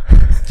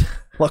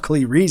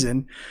 Luckily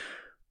Reason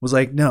was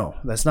like, no,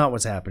 that's not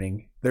what's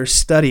happening. They're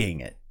studying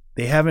it.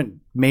 They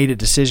haven't made a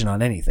decision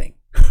on anything.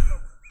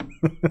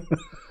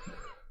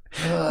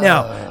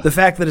 Now, the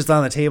fact that it's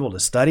on the table to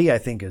study, I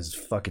think is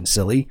fucking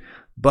silly,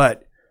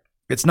 but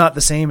it's not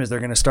the same as they're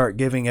going to start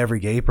giving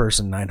every gay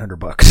person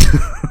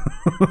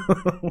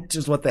 $900, which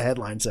is what the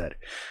headline said.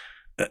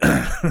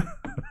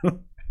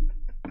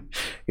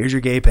 Here's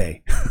your gay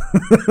pay.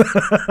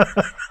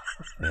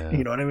 Yeah.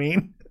 You know what I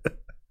mean?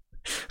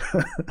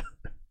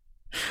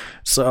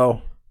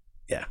 So,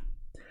 yeah,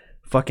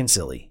 fucking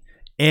silly.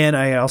 And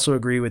I also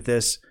agree with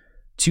this.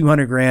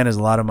 $200,000 is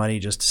a lot of money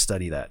just to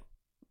study that.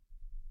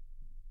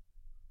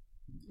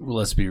 Well,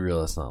 let's be real.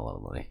 That's not a lot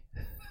of money.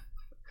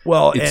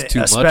 Well, it's too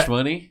much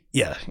money.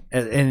 Yeah,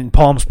 and in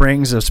Palm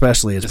Springs,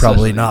 especially, it's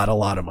probably not a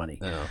lot of money.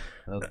 No,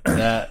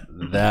 that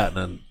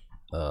and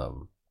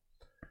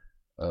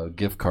a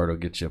gift card will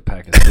get you a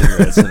pack of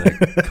cigarettes and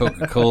a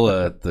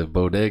Coca-Cola at the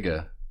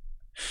bodega.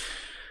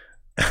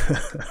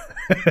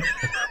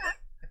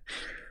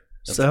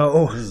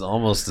 So this is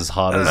almost as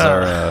hot as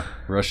our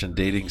Russian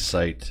dating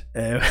site.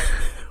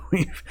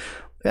 We've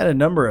had a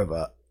number of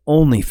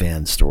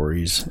OnlyFans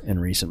stories in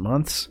recent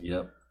months.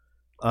 Yep.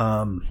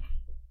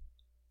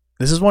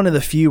 This is one of the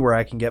few where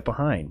I can get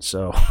behind.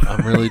 So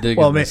I'm really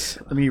digging this.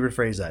 Let me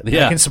rephrase that.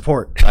 Yeah. I can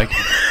support.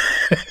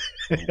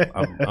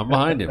 I'm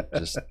behind him,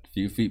 just a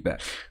few feet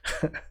back.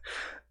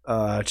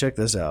 Check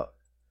this out.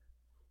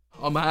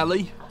 I'm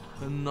Ali,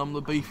 and I'm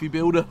the Beefy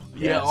builder.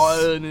 Yes. Yeah,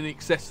 I earn in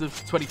excess of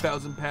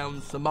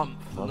 £20,000 a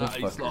month, and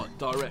that is like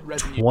direct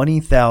revenue.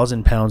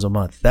 £20,000 a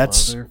month.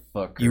 That's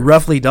you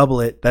roughly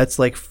double it. That's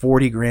like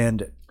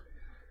 $40,000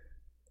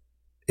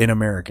 in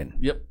American.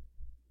 Yep.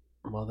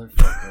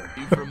 Motherfucker.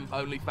 You from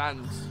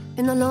OnlyFans.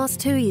 In the last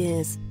 2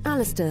 years,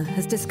 Alistair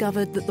has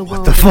discovered that the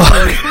world the of fuck?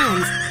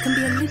 OnlyFans can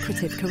be a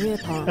lucrative career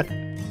path.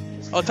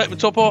 I'll take my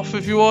top off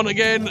if you want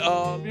again.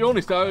 To be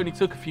honest, I only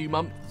took a few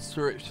months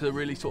for it to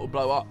really sort of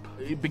blow up.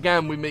 It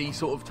began with me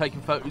sort of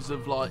taking photos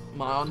of like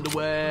my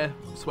underwear,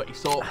 sweaty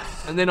socks,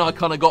 and then I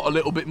kind of got a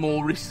little bit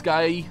more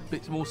risque, a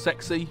bit more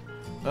sexy,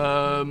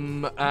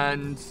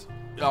 and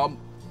I'm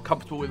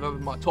comfortable with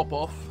having my top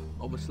off,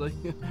 obviously,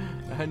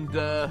 and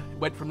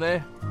went from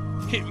there.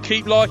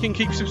 Keep liking,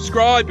 keep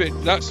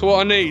subscribing. That's what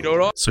I need, all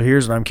right? So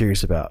here's what I'm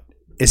curious about.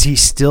 Is he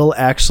still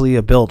actually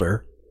a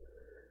builder?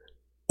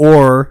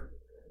 Or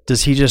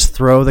does he just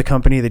throw the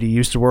company that he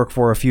used to work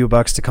for a few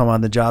bucks to come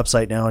on the job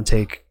site now and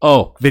take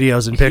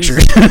videos and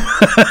pictures?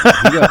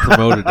 He got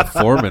promoted to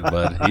foreman,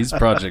 bud. He's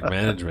project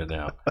management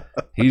now.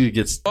 He's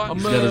got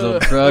his own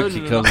truck.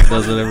 He comes and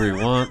does whatever he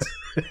wants.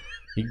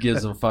 He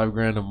gives them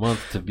 $5,000 a month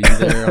to be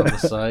there on the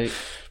site.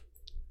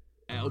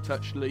 I'll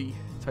actually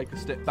take a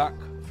step back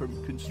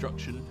from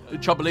construction. The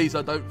trouble is,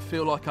 I don't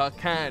feel like I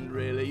can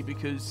really,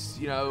 because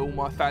all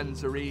my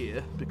fans are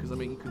here because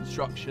I'm in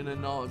construction,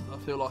 and I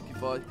feel like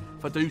if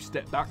I do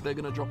step back, they're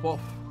going to drop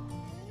off.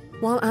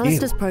 While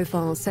Alistair's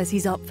profile says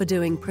he's up for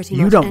doing pretty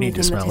You much don't anything need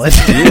to smell that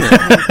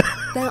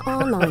it. there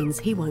are lines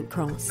he won't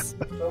cross.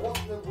 So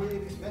what's the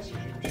weirdest message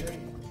you've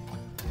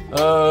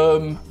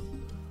received?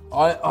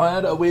 I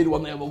had a weird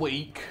one the other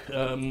week.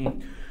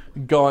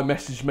 Guy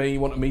messaged me,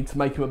 wanted me to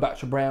make him a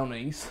batch of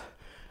brownies,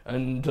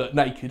 and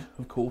naked,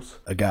 of course.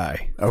 A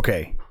guy.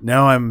 Okay.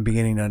 Now I'm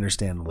beginning to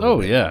understand a little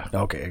bit. Yeah.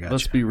 Okay, I got you.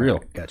 Let's be real.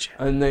 Gotcha.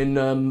 And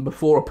then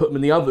before I put them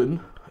in the oven,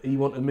 he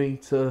wanted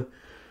me to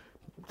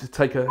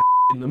take a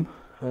in them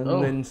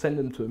and then send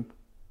them to him.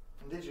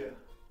 Did you?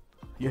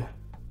 Yeah.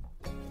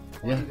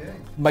 What are you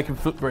doing? Making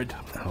foot bread.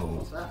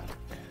 What's that?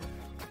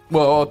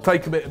 Well, I'll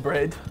take a bit of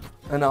bread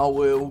and I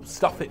will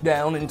stuff it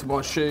down into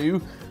my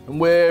shoe and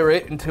wear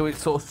it until it's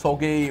sort of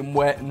soggy and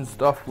wet and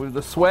stuff with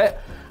the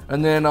sweat,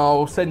 and then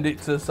I'll send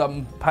it to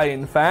some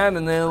paying fan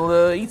and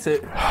they'll eat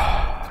it.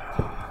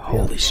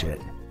 Holy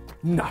shit.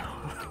 No.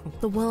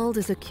 The world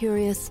is a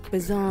curious,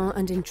 bizarre,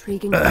 and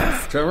intriguing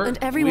place, Trevor, and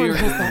everyone we're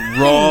has that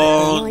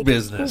wrong thing they like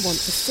business. or want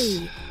to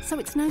see. So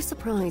it's no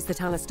surprise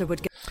that Alistair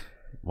would go.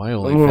 My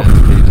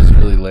OnlyFans page is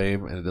really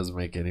lame and it doesn't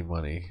make any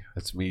money.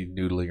 It's me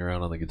noodling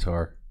around on the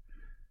guitar.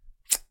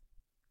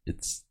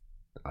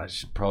 I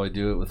should probably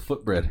do it with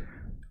footbread.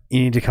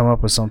 You need to come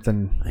up with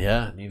something.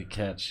 Yeah, I need a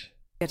catch.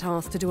 Get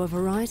asked to do a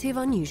variety of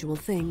unusual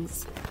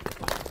things.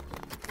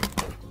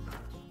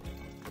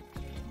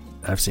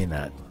 I've seen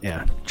that.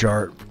 Yeah.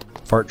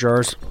 Fart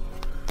jars.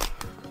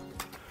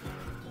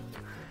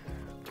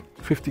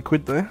 50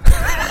 quid there.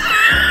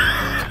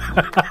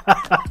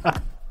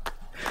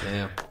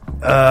 Damn.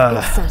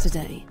 It's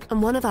Saturday,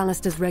 and one of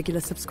Alistair's regular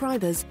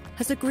subscribers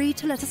has agreed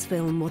to let us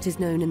film what is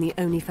known in the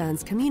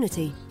OnlyFans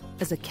community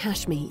as a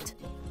cash meet.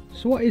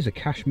 So what is a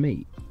cash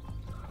meet?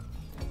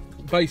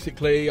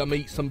 Basically, I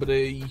meet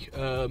somebody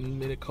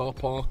in a car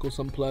park or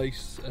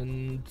someplace,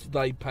 and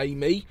they pay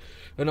me,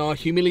 and I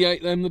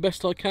humiliate them the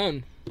best I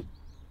can.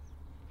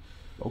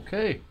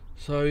 Okay.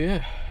 So,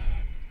 yeah.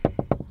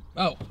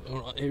 Oh,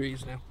 alright, here he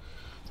is now.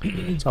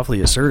 It's awfully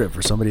assertive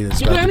for somebody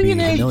that's about to be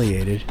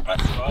humiliated.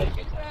 That's right,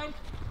 get down.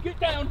 Get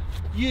down,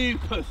 you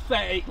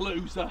pathetic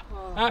loser.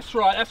 That's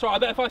right. I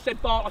bet if I said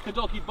bark like a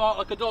dog, you'd bark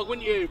like a dog,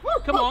 wouldn't you?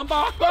 Come on,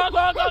 bark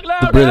louder.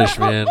 The British,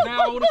 man.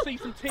 Now I want to see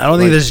some tits. I don't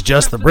think this is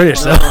just the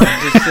British, though.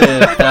 Just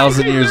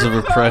 1,000 years of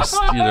repressed,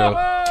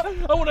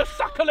 I want to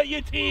suckle at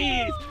your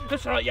tears.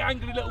 That's right, you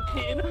angry little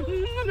kitten.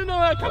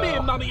 No, come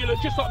here, mummy. You look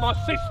just like my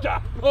sister.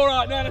 All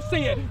right, now let's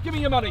see it. Give me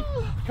your money.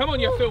 Come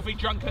on, you filthy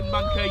drunken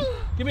monkey.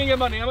 Give me your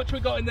money. How much we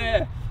got in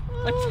there?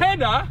 A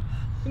tenner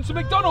and some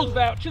McDonald's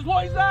vouchers.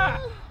 What is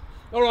that?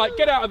 All right,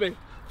 get out of here.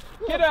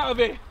 Get out of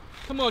here.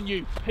 Come on,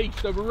 you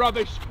piece of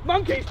rubbish.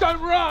 Monkeys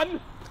don't run.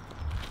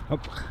 Oh,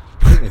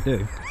 I think they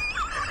do.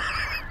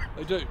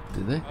 They do.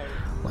 Did they?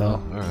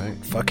 Well, all right.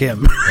 Fuck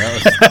him.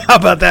 How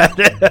about that?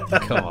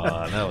 Come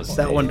on,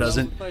 that one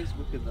doesn't.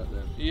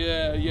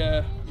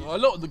 Yeah. A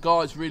lot of the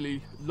guys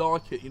really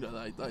like it.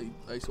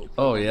 They sort of.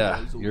 Oh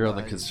yeah, you're on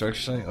the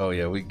construction site. Oh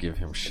yeah, we give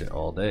him shit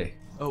all day.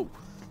 Oh,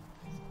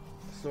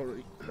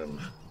 sorry.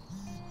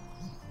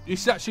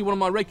 This is actually one of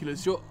my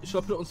regulars. Should I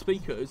put it on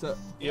speaker? Is that?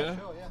 Yeah.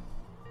 Sure,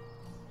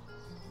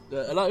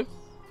 yeah. Hello?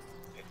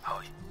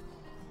 Hi.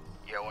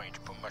 Yeah, I want you to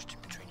put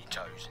mustard between your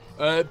toes.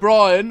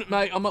 Brian,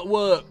 mate, I'm at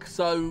work,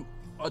 so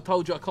I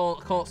told you I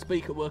can't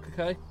speak at work,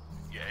 okay?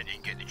 Yeah, I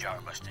didn't get the jar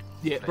of mustard.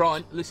 Yeah, please.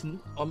 Brian, listen,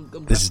 I'm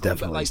this is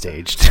definitely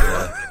staged.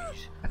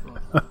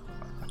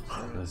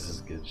 This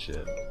is good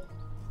shit.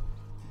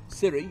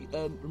 Siri,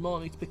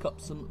 remind me to pick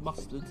up some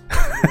mustard.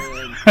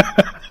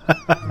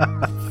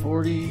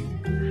 40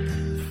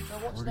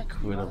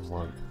 quid a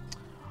month.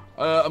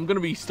 I'm going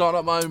to be starting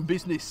up my own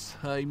business,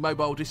 a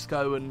mobile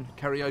disco and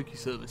karaoke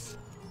service.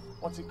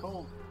 What's it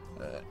called?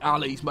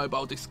 Ali's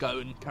Mobile Disco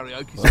and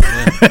Karaoke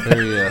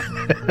Service.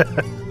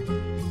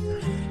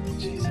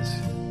 Jesus.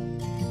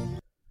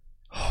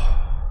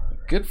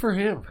 Good for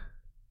him.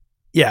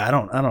 Yeah, I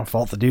don't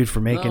fault the dude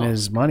for making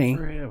his money.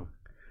 Good for him.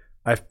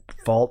 I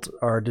fault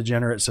our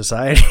degenerate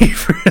society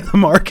for the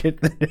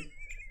market that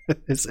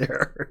is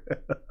there.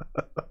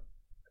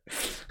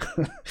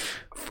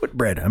 Foot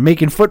bread. I'm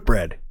making foot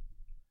bread.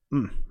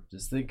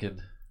 Just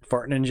thinking.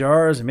 Farting in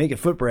jars and making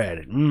foot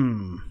bread.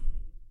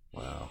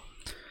 Wow.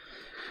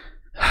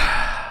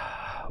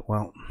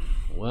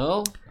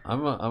 Well,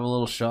 I'm a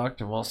little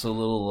shocked. I'm also a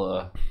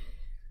little.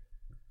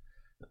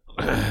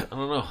 I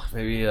don't know.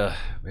 Maybe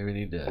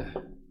need to.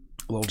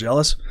 A little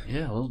jealous.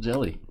 Yeah, a little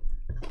jelly.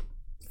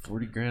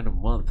 $40,000 a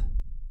month.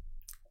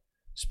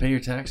 Just pay your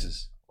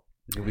taxes.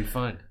 You'll be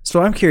fine.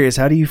 So I'm curious,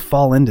 how do you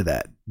fall into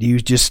that? Do you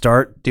just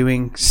start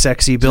doing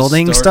sexy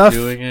building start stuff?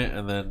 Doing it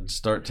and then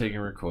start taking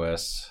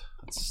requests.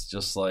 It's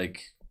just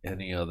like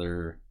any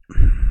other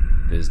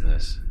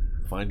business.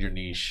 Find your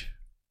niche.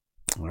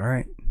 All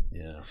right.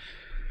 Yeah.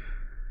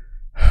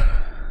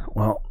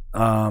 Well,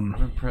 I'm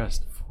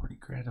impressed.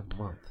 $40,000 a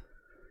month.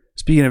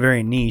 Speaking of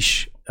very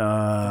niche,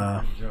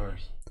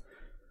 Jars.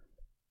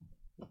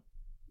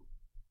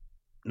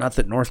 Not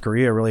that North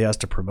Korea really has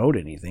to promote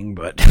anything,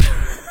 but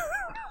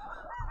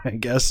I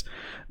guess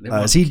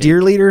is he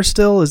deer leader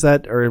still? Is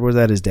that, or was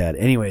that his dad?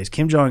 Anyways,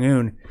 Kim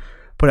Jong-un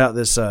put out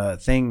this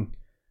thing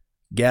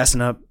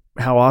gassing up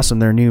how awesome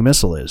their new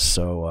missile is.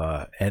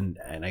 So and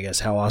I guess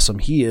how awesome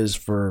he is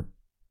for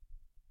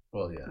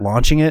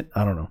launching it.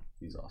 I don't know.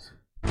 He's awesome.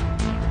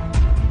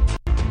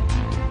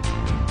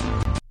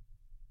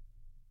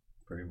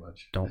 Pretty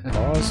much. Don't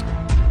pause.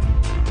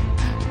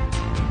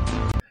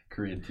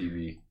 Korean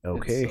TV.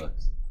 Okay.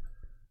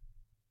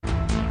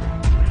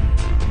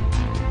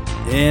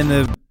 And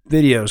the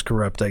video's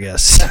corrupt, I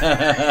guess.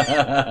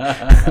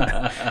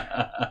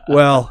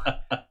 Well,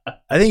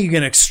 I think you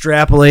can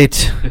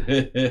extrapolate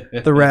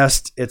the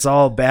rest. It's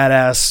all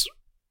badass.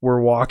 We're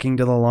walking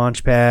to the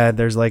launch pad.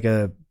 There's like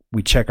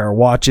we check our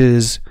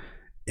watches.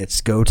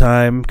 It's go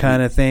time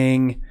kind of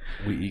thing.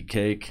 We eat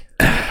cake.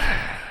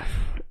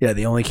 Yeah,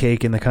 the only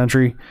cake in the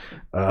country.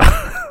 Only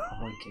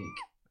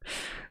cake.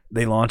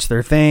 They launch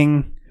their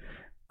thing.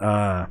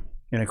 And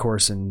of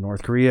course, in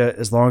North Korea,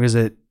 as long as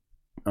it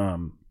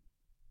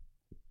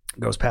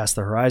goes past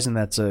the horizon,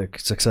 that's a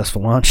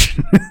successful launch.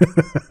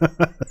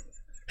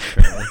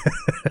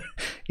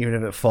 Even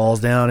if it falls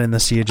down in the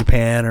Sea of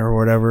Japan or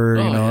whatever,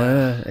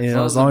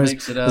 as long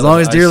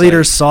as deer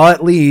leaders saw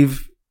it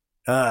leave,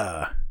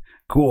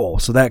 cool.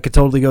 So that could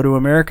totally go to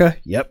America.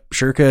 Yep,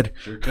 sure could.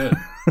 Sure could.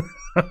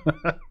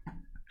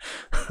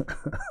 Oh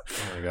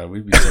my god,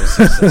 we'd be so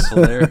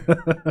successful there.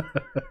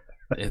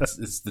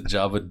 It's the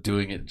job of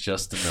doing it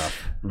just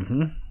enough.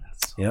 Mm-hmm.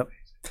 Yep.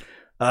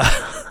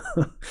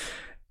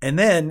 And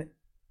then,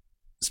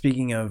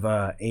 speaking of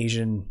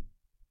Asian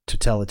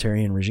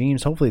totalitarian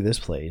regimes, hopefully this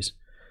plays.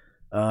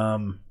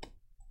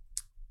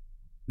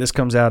 This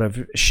comes out of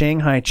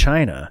Shanghai,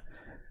 China,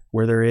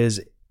 where there is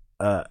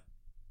a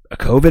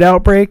COVID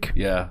outbreak.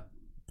 Yeah,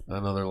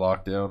 another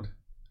lockdown.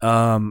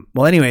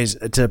 Well, anyways,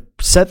 to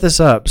set this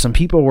up, some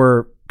people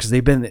were, because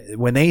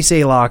when they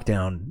say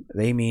lockdown,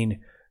 they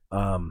mean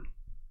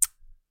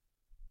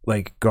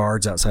like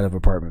guards outside of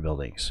apartment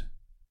buildings.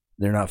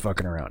 They're not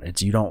fucking around.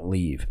 It's you don't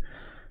leave.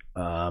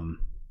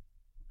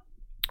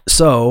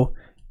 So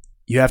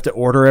you have to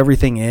order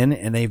everything in,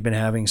 and they've been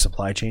having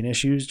supply chain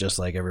issues just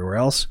like everywhere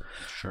else.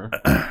 Sure.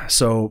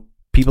 So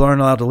people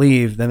aren't allowed to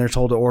leave. Then they're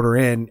told to order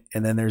in,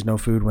 and then there's no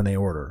food when they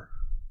order.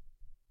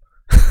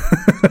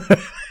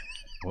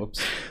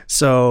 Whoops.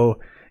 So,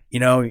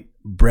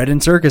 bread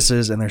and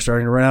circuses, and they're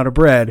starting to run out of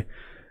bread.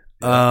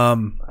 Yeah.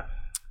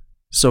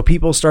 So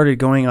people started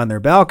going on their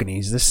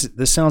balconies.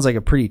 This sounds like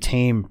a pretty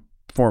tame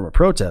form of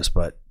protest,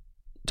 but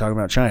talking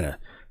about China.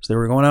 So they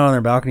were going out on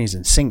their balconies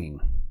and singing.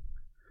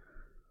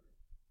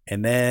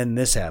 And then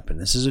this happened.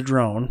 This is a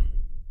drone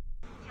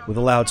with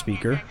a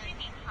loudspeaker.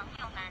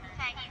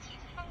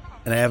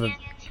 And I have a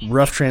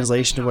rough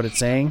translation of what it's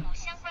saying.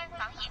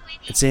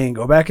 It's saying,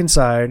 go back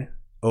inside,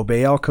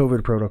 obey all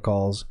COVID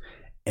protocols,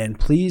 and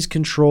please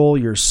control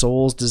your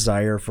soul's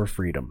desire for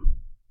freedom.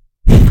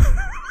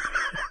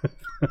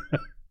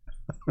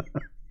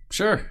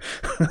 Sure.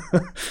 Of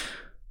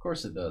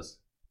course it does.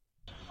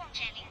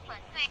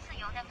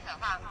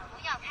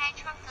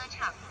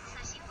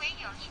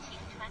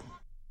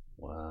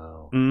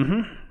 Wow.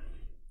 Mm-hmm.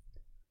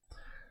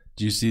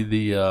 Do you see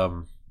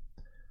the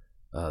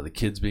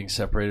kids being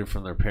separated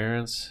from their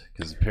parents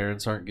because the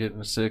parents aren't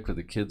getting sick, but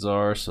the kids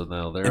are? So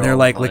now they're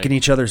like licking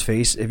each other's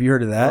face. Have you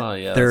heard of that? Oh,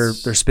 yeah, they're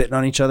spitting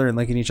on each other and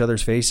licking each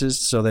other's faces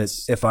so that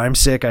if I'm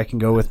sick, I can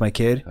go with my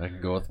kid. I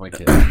can go with my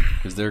kid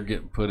because they're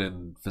getting put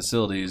in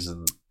facilities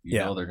and you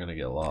know they're going to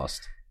get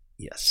lost.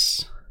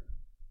 Yes.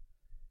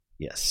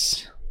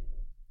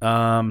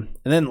 And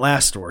then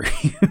last story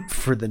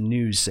for the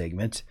news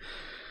segment.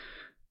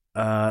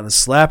 The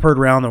slap heard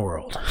around the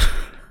world.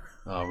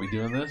 Oh, are we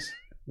doing this?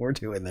 We're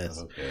doing this.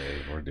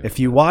 Okay, we're doing. If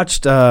you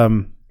watched, there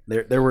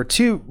were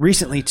two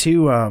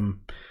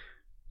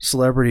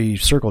celebrity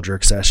circle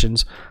jerk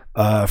sessions.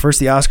 First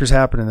the Oscars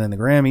happened, and then the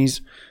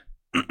Grammys.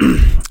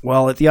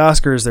 Well, at the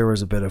Oscars there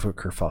was a bit of a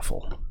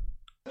kerfuffle.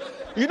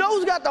 You know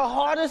who's got the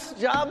hardest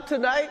job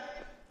tonight?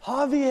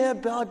 Javier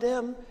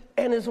Bardem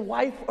and his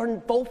wife are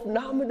both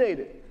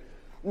nominated.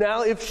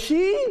 Now, if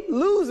she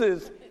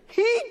loses,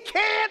 he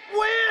can't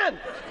win.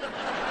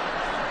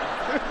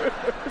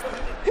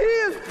 He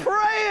is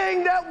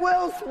praying that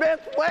Will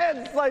Smith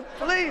wins. Like,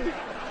 please,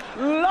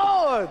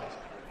 Lord.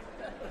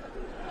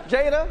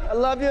 Jada, I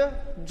love you.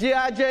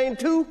 G.I. Jane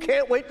 2,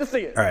 can't wait to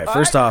see it. All right,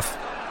 first off,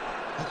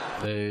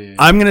 They-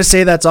 I'm going to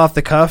say that's off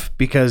the cuff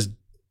because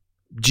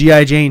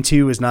G.I. Jane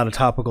 2 is not a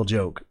topical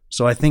joke.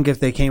 So I think if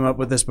they came up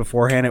with this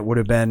beforehand, it would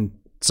have been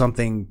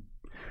something.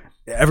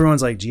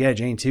 Everyone's like, G.I.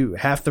 Jane 2.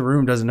 Half the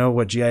room doesn't know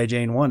what G.I.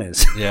 Jane 1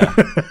 is. Yeah.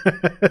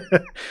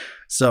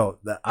 So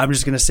I'm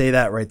just going to say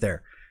that right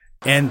there.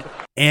 And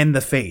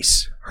the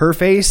face. Her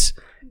face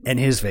and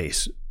his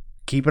face.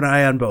 Keep an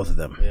eye on both of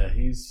them. Yeah,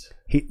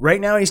 right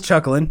now he's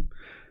chuckling.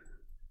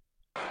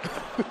 She's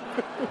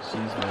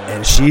mad.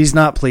 And she's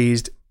not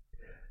pleased.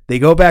 They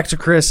go back to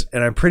Chris,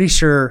 and I'm pretty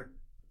sure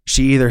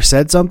she either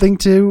said something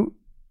to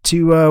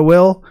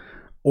Will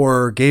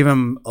or gave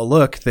him a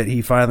look that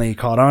he finally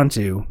caught on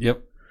to.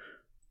 Yep.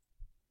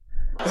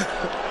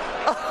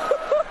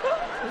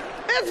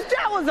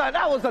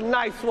 That was a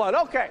nice one.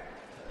 Okay.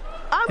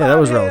 Yeah, that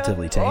was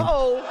relatively tame.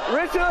 Oh,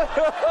 Richard.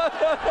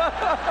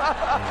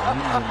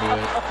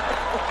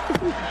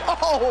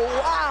 Oh,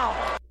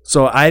 wow.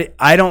 So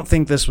I don't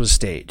think this was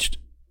staged.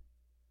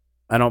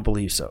 I don't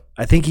believe so.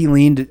 I think he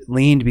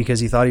leaned because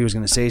he thought he was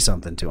going to say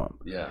something to him.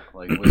 Yeah,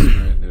 like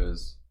whisper into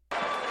his.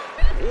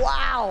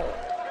 Wow.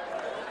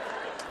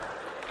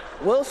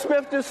 Will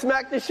Smith just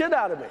smacked the shit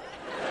out of me.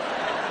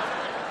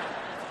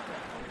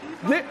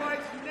 Keep my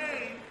wife's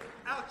name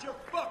out your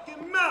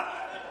fucking mouth.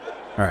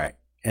 All right.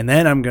 And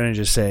then I'm going to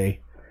just say,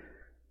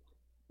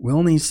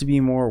 Will needs to be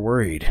more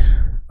worried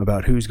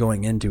about who's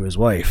going into his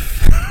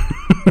wife.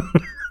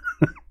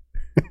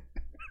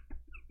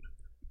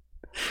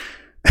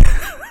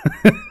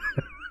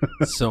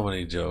 So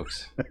many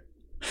jokes.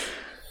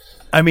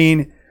 I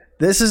mean,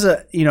 this is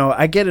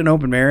I get an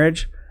open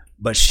marriage,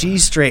 but she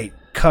straight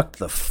cucked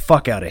the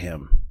fuck out of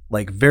him.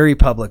 Like, very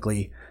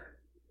publicly.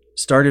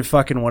 Started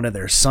fucking one of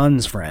their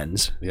son's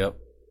friends. Yep.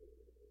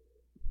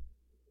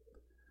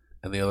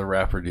 And the other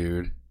rapper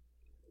dude.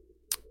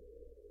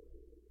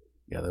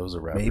 Yeah, there was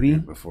a rapper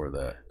dude before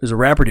that. There's a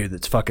rapper dude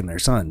that's fucking their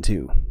son,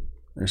 too.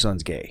 Their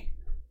son's gay.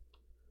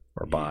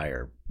 Or bi,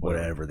 or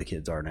whatever the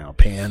kids are now.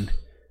 Pan.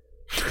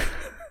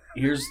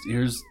 Here's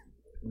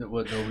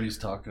what nobody's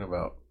talking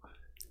about.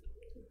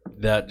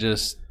 That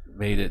just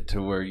made it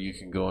to where you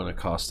can go and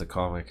accost a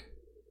comic.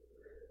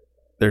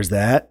 There's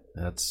that.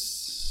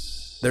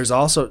 There's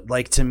also,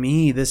 like, to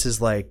me, this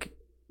is like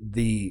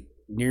the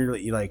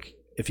nearly, like,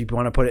 if you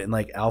want to put it in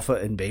like alpha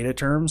and beta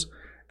terms,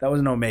 that was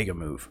an omega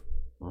move.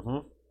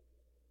 Mm-hmm.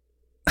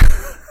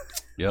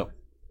 Yep.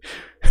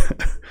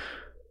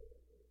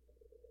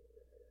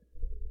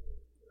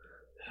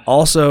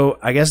 Also,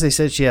 I guess they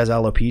said she has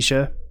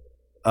alopecia,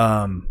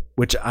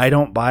 which I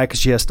don't buy because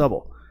she has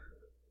stubble.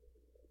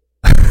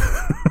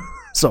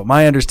 So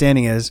my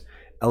understanding is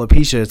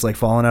alopecia, it's like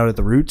falling out at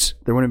the roots.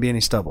 There wouldn't be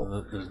any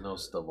stubble. There's no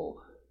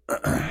stubble.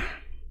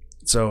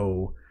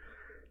 So,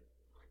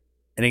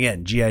 and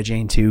again, G.I.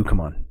 Jane 2, come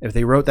on. If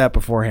they wrote that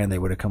beforehand, they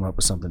would have come up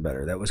with something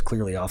better. That was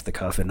clearly off the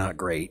cuff and not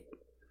great.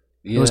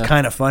 Yeah. It was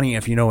kind of funny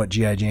if you know what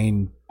G.I.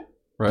 Jane,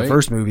 the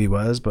first movie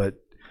was, but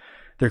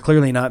they're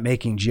clearly not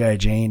making G.I.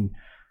 Jane,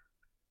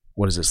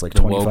 what is this, like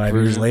 25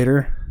 years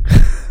later?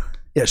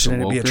 Yeah,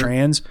 shouldn't it be a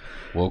trans?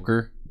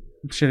 Woker.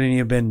 Shouldn't he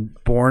have been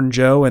born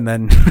Joe and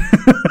then...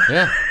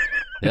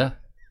 Yeah,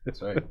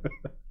 that's right.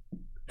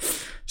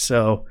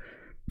 So...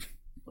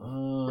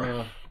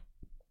 and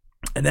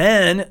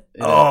then...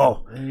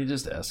 he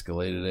just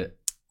escalated it.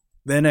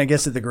 Then I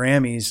guess at the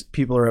Grammys,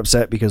 people are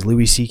upset because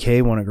Louis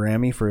C.K. won a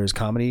Grammy for his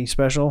comedy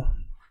special.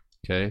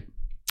 Okay.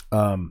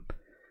 And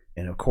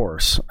of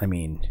course, I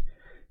mean,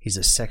 he's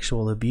a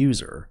sexual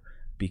abuser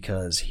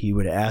because he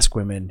would ask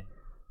women,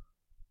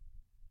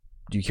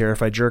 do you care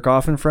if I jerk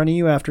off in front of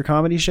you after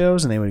comedy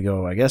shows? And they would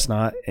go, I guess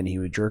not. And he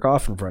would jerk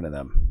off in front of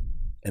them.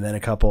 And then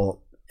a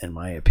couple, in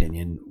my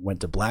opinion,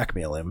 went to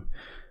blackmail him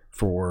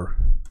for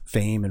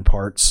fame and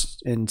parts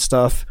and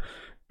stuff.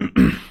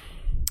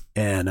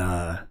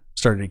 And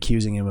started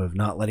accusing him of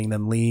not letting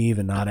them leave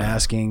and not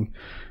asking.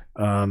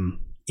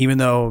 Even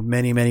though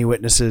many, many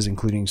witnesses,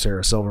 including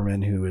Sarah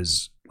Silverman, who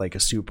is like a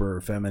super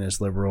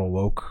feminist, liberal,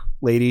 woke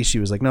lady, she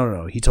was like,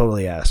 no, he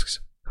totally asks.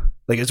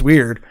 Like, it's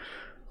weird.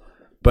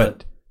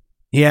 But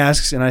he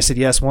asks, and I said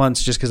yes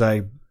once just because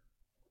I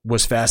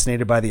was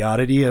fascinated by the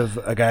oddity of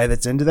a guy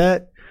that's into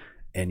that.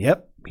 And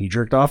yep, he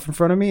jerked off in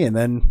front of me and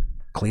then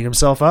cleaned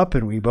himself up,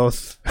 and we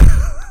both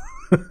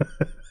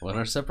went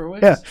our separate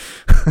ways. Yeah.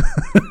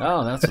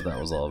 Oh, that's what that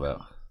was all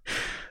about.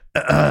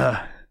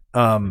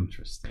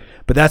 Interesting.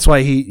 But that's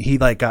why he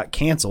like got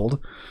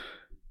canceled,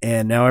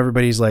 and now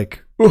everybody's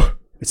like, oh,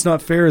 it's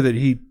not fair that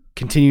he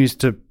continues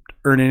to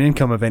earn an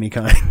income of any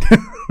kind.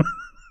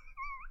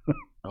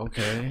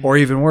 Okay. Or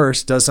even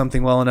worse, does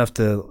something well enough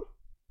to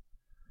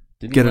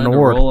get an land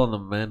award. A role on The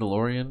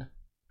Mandalorian?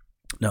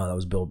 No, that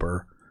was Bill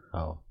Burr.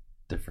 Oh,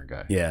 different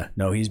guy. Yeah,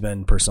 no, he's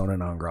been persona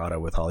non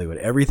grata with Hollywood.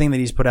 Everything that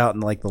he's put out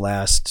in like the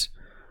last,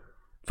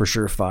 for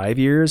sure, 5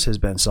 years has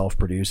been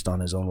self-produced on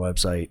his own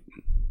website.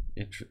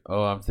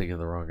 Oh, I'm thinking of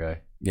the wrong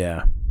guy.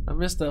 Yeah. I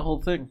missed that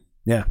whole thing.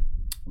 Yeah.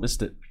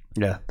 Missed it.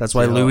 Yeah, that's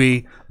why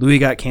Louis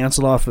got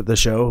canceled off of the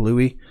show.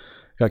 Louis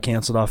got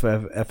canceled off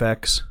of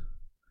FX.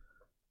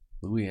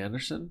 Louis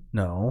Anderson?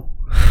 No.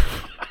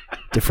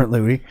 Different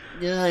Louis.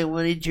 Yeah, I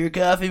want to jerk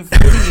off in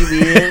front of you,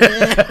 man.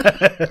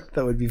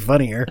 That would be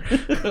funnier.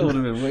 That would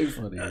have been way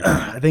funnier.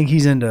 I think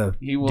he's into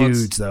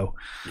dudes, though.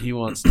 He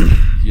wants to,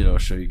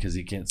 show you because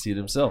he can't see it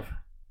himself.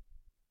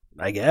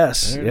 I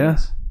guess. Yeah.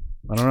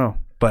 I don't know.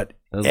 But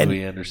that's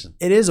Louis Anderson.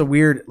 It is a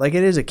weird, it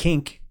is a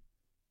kink.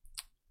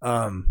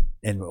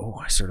 And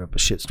I stirred up a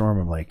shitstorm.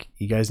 I'm like,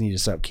 you guys need to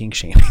stop kink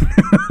shaming.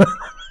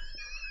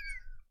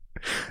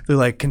 They're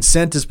like,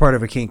 consent is part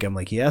of a kink. I'm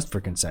like, he asked for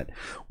consent.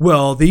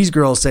 Well, these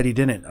girls said he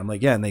didn't. I'm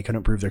like, yeah, and they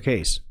couldn't prove their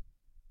case.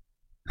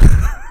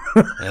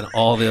 And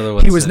all the other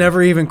ones. He was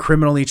never even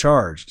criminally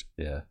charged.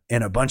 Yeah.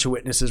 And a bunch of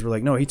witnesses were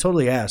like, no, he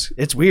totally asked.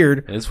 It's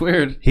weird. It's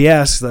weird. He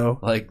asks,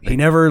 though. He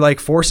never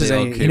forces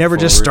anything. He never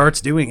just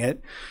starts doing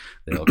it.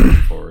 They all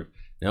come forward.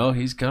 No,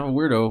 he's kind of a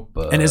weirdo.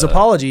 But and his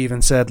apology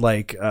even said,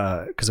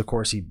 because of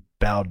course he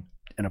bowed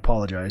and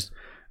apologized.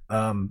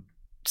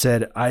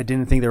 Said, I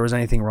didn't think there was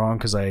anything wrong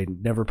because I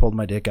never pulled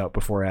my dick out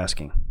before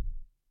asking.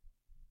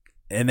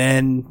 And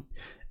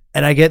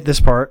I get this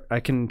part.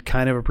 I can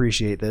kind of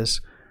appreciate this.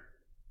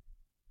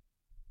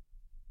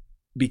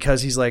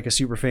 Because he's like a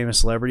super famous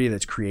celebrity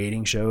that's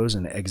creating shows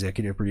and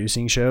executive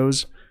producing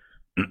shows,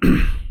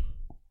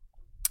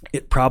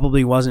 it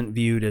probably wasn't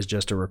viewed as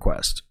just a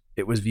request.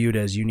 It was viewed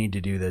as, you need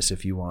to do this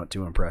if you want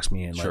to impress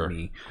me and let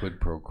me. Quid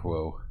pro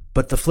quo.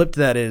 But the flip to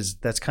that is,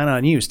 that's kind of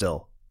on you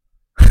still.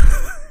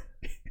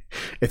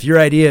 If your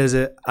idea is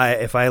that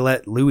if I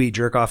let Louis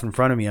jerk off in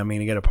front of me, I'm going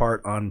to get a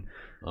part on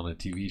a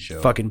TV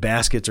show, fucking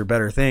Baskets or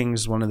Better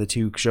Things, one of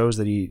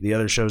the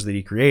other shows that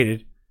he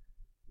created.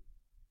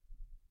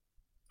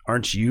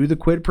 Aren't you the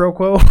quid pro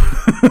quo?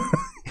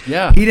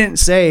 Yeah. He didn't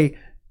say,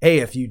 hey,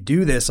 if you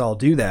do this, I'll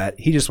do that.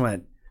 He just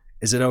went,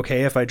 is it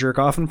okay if I jerk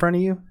off in front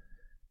of you?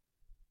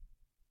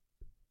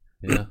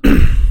 Yeah.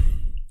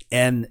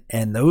 And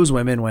those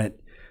women went,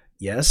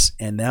 yes,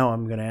 and now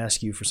I'm going to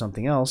ask you for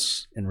something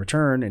else in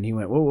return. And he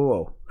went,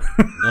 whoa.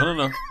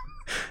 No.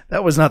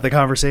 That was not the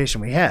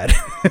conversation we had.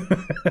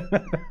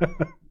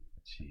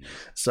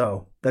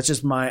 So that's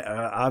just my,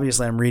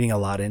 obviously I'm reading a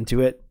lot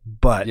into it,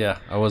 but yeah,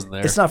 I wasn't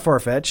there. It's not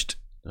far-fetched.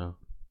 No.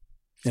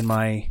 In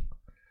my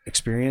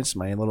experience,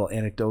 my little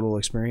anecdotal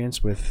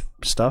experience with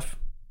stuff,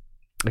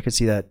 I could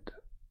see that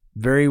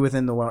very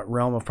within the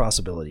realm of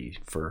possibility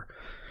for,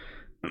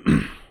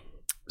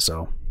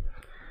 so.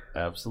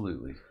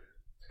 Absolutely.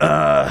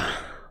 Yeah,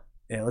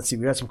 let's see.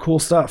 We got some cool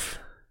stuff.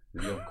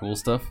 You got cool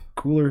stuff?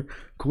 Cooler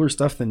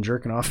stuff than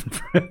jerking off in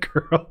front of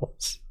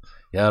girls.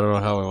 Yeah, I don't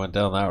know how we went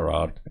down that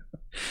road.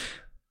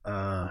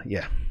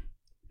 Yeah.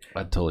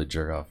 I'd totally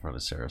jerk off in front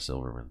of Sarah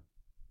Silverman.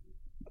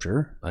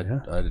 Sure.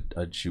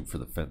 I'd shoot for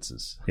the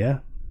fences. Yeah.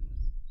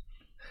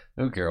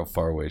 I don't care how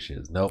far away she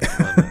is. Nope.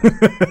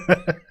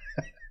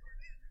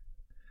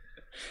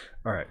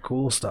 All right,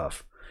 cool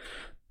stuff.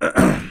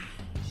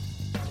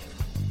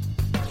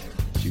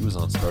 She was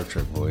on Star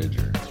Trek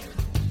Voyager.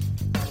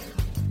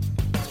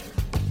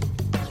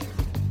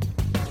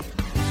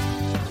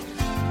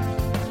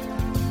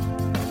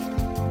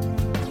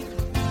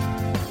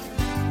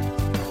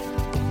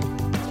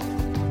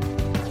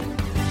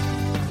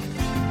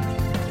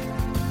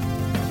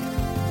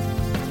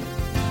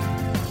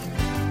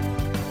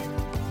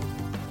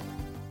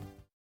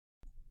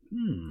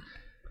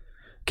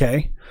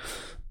 Okay.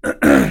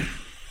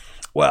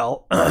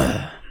 Well,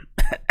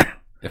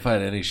 if I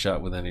had any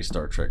shot with any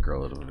Star Trek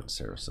girl, it would have been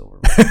Sarah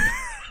Silverman.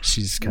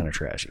 She's kind of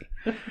trashy.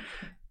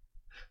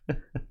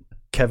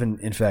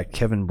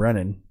 Kevin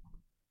Brennan,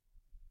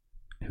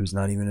 who's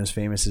not even as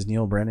famous as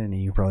Neil Brennan,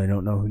 and you probably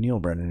don't know who Neil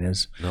Brennan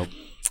is. Nope.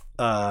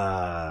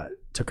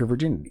 Took her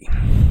virginity.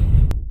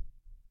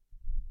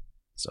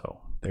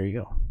 So there you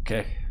go.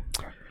 Okay.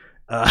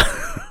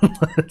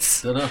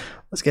 Let's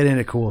get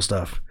into cool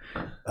stuff.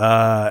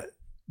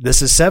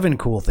 This is 7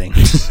 cool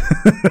things.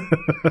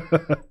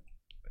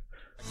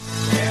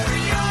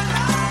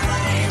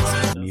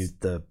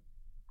 Mute the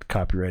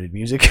copyrighted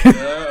music.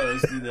 Oh,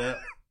 let's do that.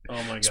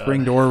 Oh my god.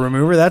 Spring door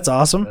remover. That's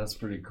awesome. That's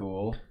pretty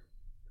cool.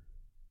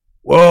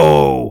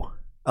 Whoa.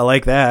 I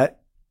like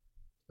that.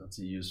 That's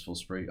a useful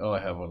spring. Oh,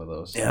 I have one of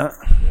those. Yeah.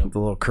 Yep. The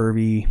little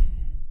curvy.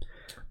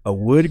 A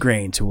wood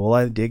grain tool.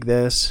 I dig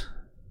this.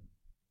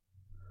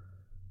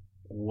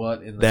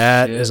 What in the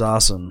That shit? is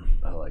awesome.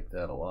 I like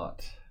that a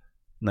lot.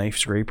 Knife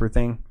scraper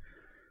thing.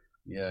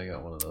 Yeah, I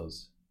got one of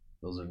those.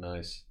 Those are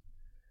nice.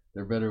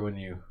 They're better when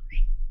you...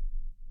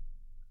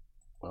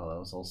 Wow, that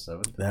was all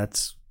 7?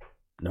 That's...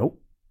 Nope.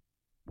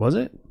 Was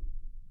it?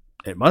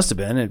 It must have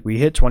been. We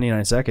hit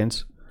 29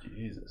 seconds.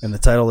 Jesus. And the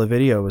title of the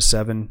video was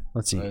 7.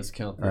 Let's see. Let's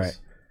count this. All right.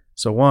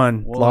 So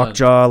 1,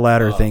 lockjaw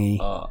ladder thingy.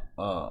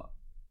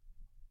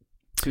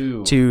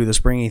 2, the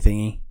springy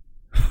thingy.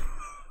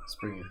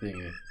 Springy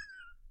thingy.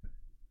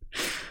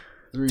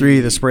 3,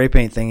 the spray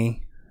paint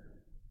thingy.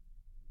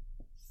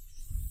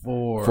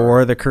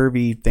 4, the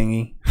curvy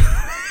thingy.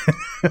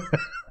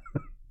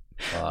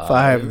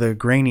 5, the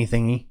grainy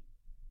thingy.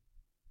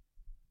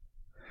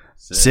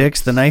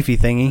 6, the knifey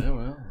thingy. Yeah,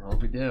 well, I'll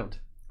be damned.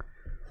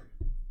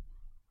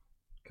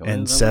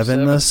 And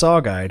 7, the saw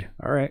guide.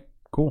 All right,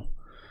 cool.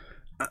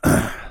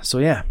 So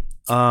yeah,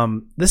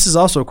 this is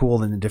also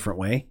cool in a different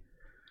way.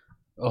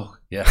 Oh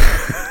yeah.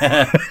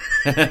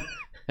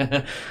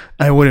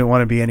 I wouldn't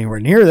want to be anywhere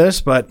near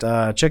this, but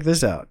check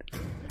this out.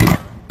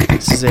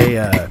 This is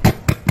a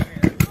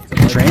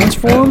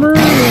transformer.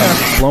 Yeah,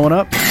 it's blowing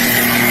up.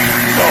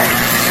 Oh.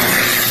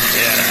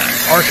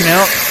 Yeah, arcing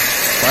out.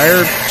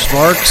 Fire,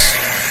 sparks.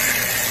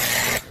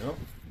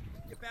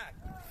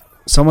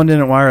 Someone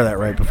didn't wire that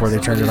right before they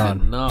turned it on.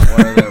 Did not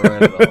wire that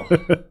right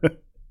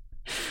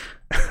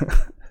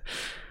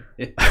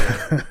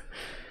at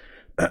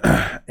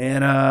all.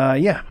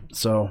 And yeah,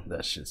 so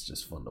that shit's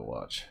just fun to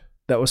watch.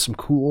 That was some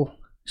cool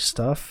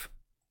stuff,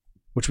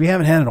 which we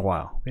haven't had in a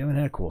while. We haven't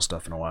had cool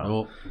stuff in a while.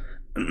 Nope.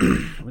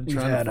 I've been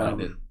trying to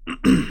find it.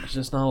 There's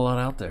just not a lot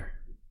out there.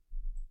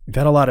 We've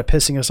had a lot of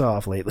pissing us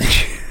off lately.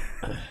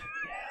 Yeah,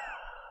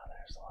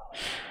 there's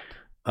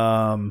a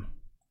lot.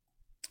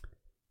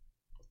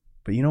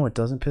 But you know what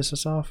doesn't piss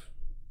us off?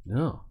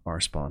 No. Our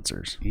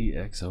sponsors.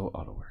 EXO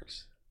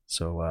AutoWorks.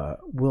 So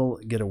we'll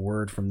get a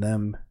word from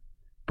them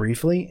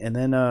briefly, and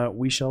then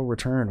we shall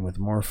return with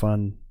more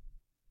fun,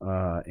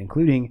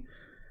 including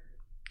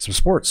some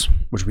sports,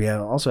 which we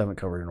also haven't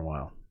covered in a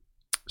while.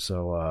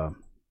 So,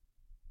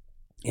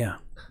 yeah,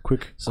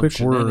 quick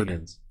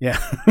word. Yeah.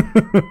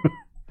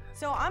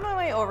 So on my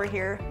way over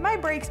here, my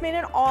brakes made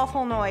an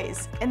awful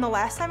noise, and the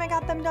last time I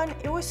got them done,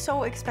 it was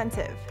so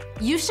expensive.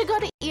 You should go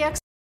to EXO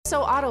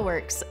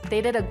AutoWorks.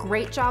 They did a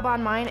great job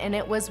on mine, and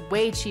it was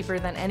way cheaper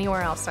than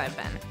anywhere else I've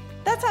been.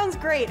 That sounds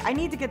great. I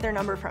need to get their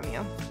number from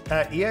you.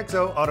 At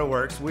EXO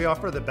AutoWorks, we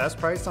offer the best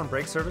price on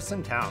brake service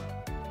in town.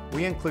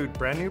 We include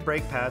brand new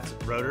brake pads,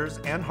 rotors,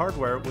 and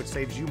hardware, which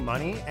saves you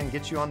money and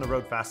gets you on the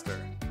road faster.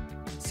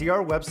 See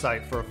our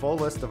website for a full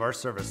list of our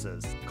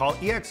services. Call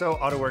EXO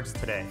AutoWorks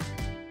today.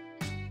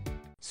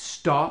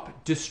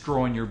 Stop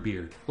destroying your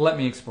beard. Let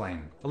me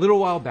explain. A little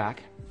while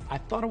back, I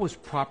thought I was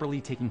properly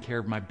taking care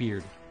of my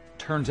beard.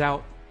 Turns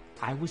out,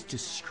 I was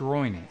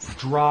destroying it.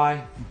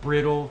 Dry,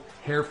 brittle,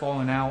 hair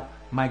falling out.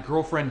 My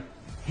girlfriend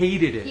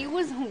hated it. He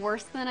was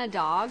worse than a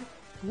dog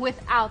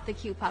without the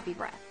cute puppy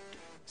breath.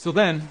 So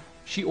then,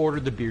 she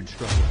ordered the Beard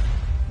Struggle.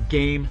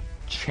 Game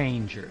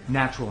changer.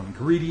 Natural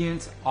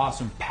ingredients,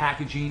 awesome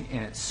packaging,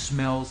 and it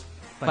smells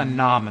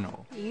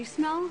phenomenal. You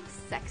smell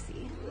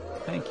sexy.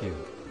 Thank you.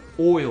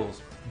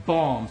 Oils,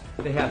 balms,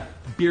 they have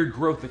beard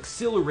growth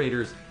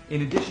accelerators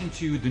in addition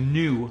to the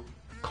new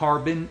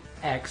Carbon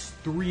X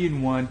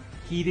 3-in-1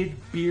 heated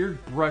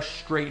beard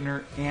brush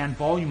straightener and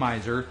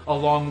volumizer,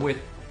 along with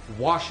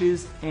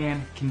washes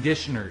and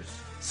conditioners.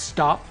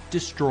 Stop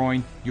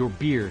destroying your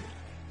beard.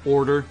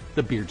 Order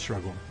the Beard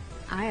Struggle.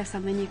 I have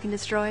something you can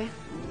destroy.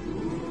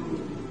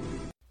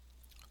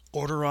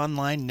 Order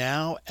online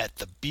now at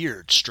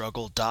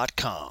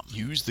thebeardstruggle.com.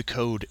 Use the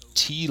code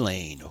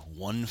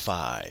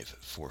TLANE15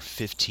 for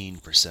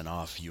 15%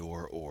 off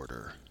your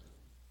order.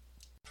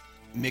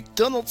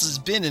 McDonald's has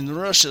been in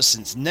Russia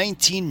since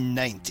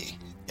 1990.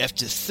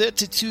 After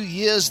 32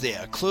 years, they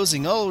are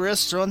closing all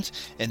restaurants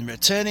and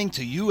returning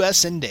to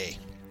US&A.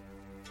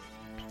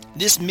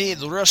 This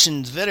made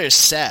Russians very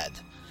sad.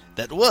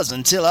 That was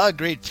until our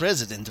great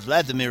president,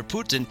 Vladimir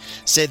Putin,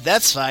 said,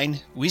 "That's fine,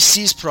 we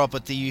seize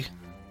property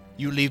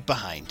you leave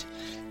behind."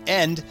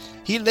 And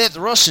he let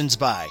Russians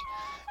buy.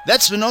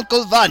 That's when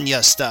Uncle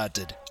Vanya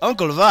started.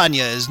 Uncle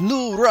Vanya is a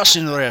new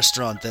Russian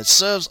restaurant that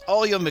serves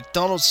all your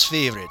McDonald's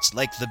favorites,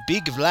 like the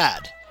Big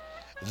Vlad,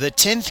 the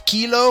 10th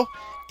kilo,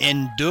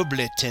 and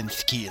double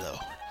 10th kilo.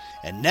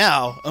 And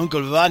now,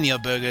 Uncle Vanya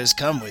burgers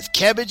come with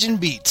cabbage and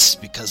beets,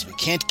 because we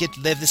can't get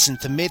lettuce and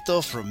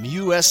tomato from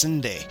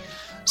US&A.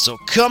 So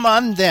come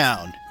on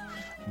down.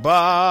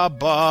 Ba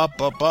ba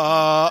ba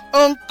ba,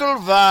 Uncle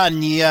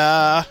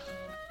Vanya.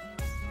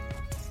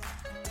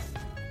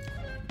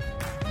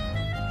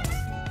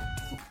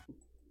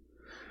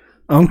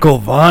 Uncle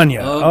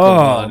Vanya.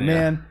 Vanya.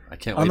 Man. I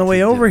can't On wait the way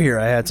to over do it. here,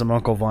 I had some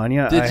Uncle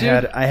Vanya. Did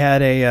you? I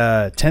had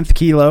a 10th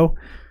kilo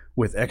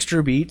with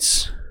extra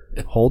beets.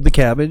 Hold the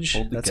cabbage.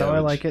 Hold the That's how I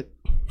cabbage. like it.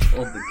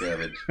 Hold the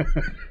cabbage.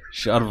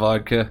 Shot of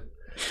vodka.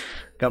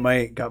 Got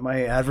my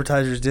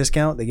advertiser's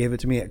discount. They gave it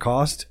to me at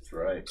cost. That's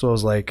right. So it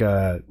was like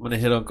I'm gonna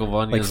hit Uncle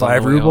Vanya's like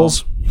on $5 the way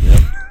rubles. home.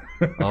 Yep.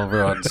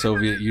 Over on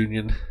Soviet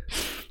Union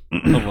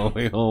on my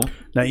way home.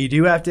 Now you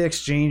do have to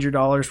exchange your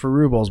dollars for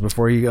rubles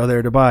before you go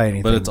there to buy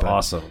anything. But it's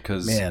awesome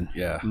because man,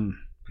 yeah, you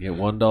get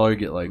 $1, you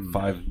get like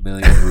 5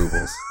 million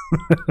rubles.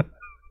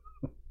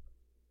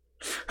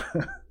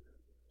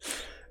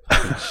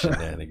 Fucking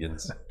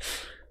shenanigans.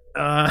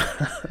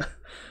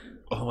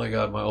 Oh my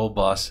god, my old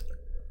boss,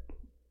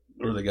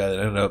 or the guy that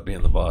ended up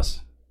being the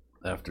boss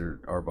after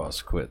our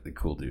boss quit, the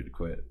cool dude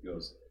quit,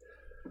 goes,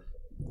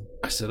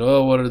 I said,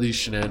 "Oh, what are these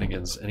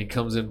shenanigans?" And he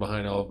comes in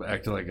behind all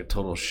acting like a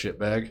total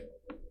shitbag,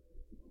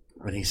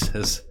 and he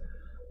says,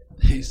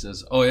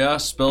 "Oh yeah,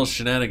 spell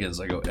shenanigans."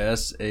 I go,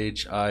 SHITBAG.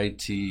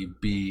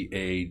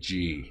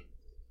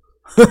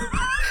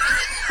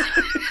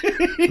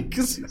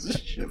 Because he's a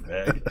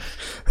shitbag.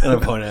 And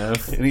I point at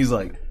him, and he's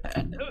like,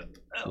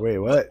 "Wait,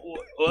 what?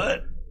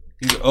 What?"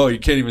 He's like, "Oh, you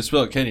can't even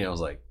spell it, can you?" I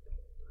was like,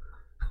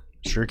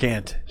 "Sure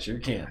can't. Sure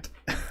can't."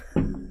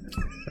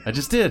 I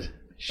just did.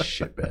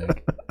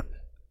 Shitbag.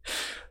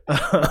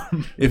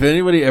 If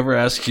anybody ever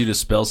asks you to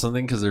spell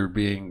something because they're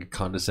being a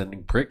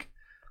condescending prick,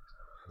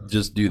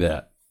 just do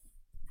that.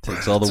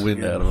 Takes all the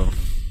wind out of them.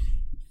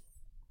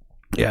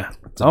 Yeah.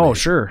 Oh,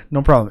 sure.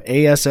 No problem.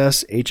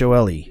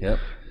 ASSHOLE. Yep.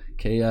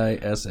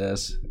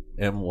 KISSMYASS.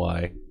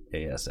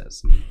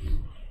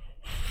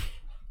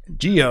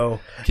 Geo.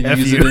 Can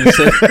you use it in a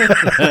sentence?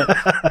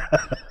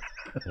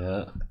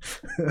 Yeah.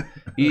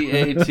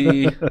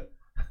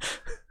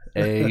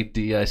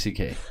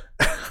 EATADICK.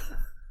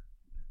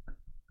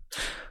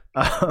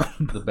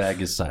 The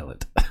bag is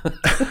silent.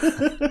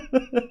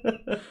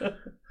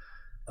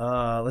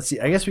 Let's see.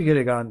 I guess we could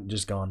have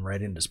gone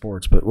right into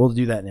sports, but we'll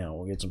do that now.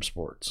 We'll get some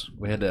sports.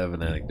 We had to have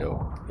an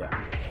anecdote.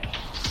 Yeah.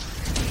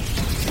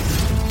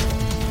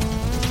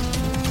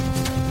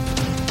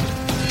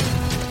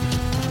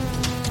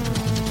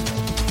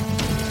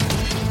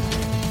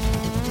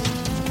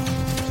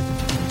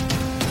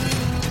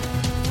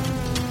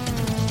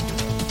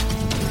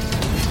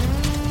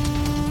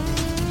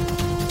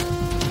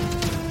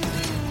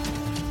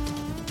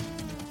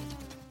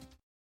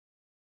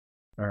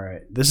 All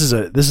right. This is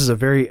a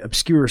very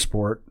obscure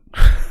sport.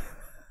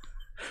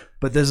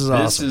 But this is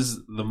awesome. This is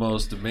the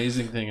most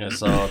amazing thing I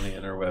saw on the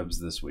interwebs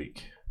this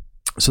week.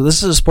 So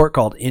this is a sport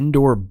called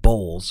indoor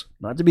bowls,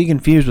 not to be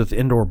confused with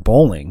indoor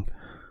bowling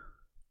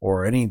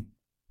or any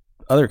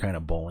other kind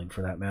of bowling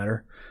for that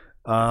matter.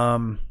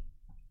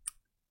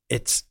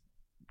 It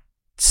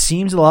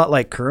seems a lot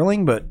like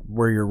curling, but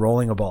where you're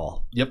rolling a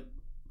ball. Yep.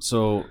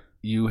 So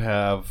you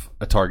have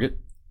a target.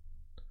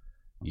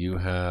 You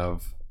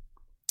have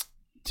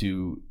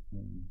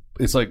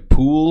it's like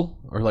pool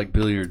or like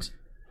billiards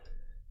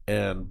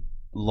and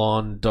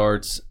lawn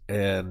darts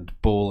and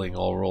bowling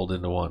all rolled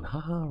into one.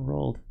 Haha,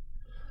 rolled.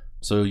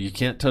 So you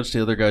can't touch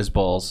the other guy's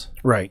balls.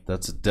 Right.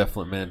 That's a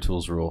definite man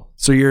tools rule.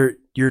 So you're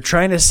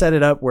trying to set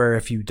it up where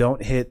if you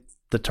don't hit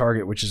the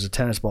target, which is a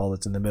tennis ball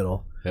that's in the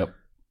middle. Yep.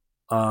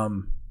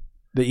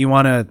 That you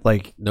want to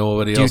like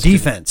nobody do else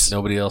defense.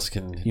 Nobody else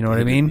can. You know what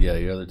I mean? Yeah,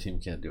 your other team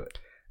can't do it.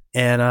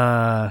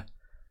 And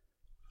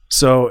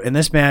so in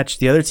this match,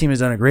 the other team has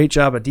done a great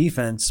job of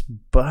defense,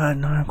 but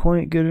not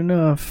quite good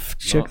enough.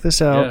 Check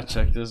this out. Yeah,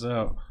 check this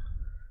out.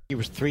 He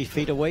was 3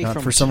 feet away Not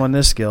from for someone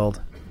this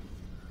skilled.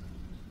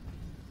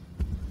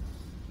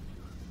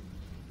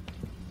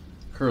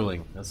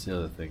 Curling. That's the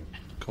other thing.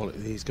 Call it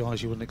these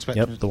guys. You wouldn't expect.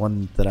 Yep, the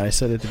one that I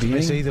said at the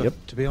beginning. Yep.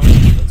 To be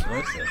honest, that's what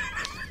I said.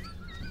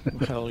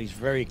 Well, he's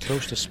very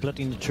close to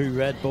splitting the two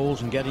red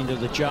balls and getting to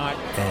the jack.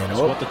 And that's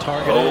what the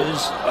target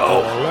is.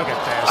 Oh, look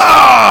at this.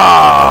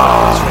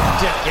 Oh! It's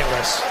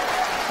ridiculous.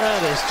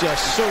 That is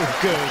just so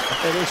good.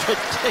 It is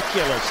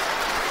ridiculous.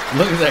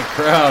 Look at that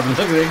crowd.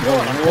 Look at it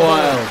going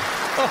wild.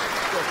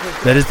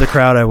 That is the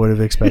crowd I would have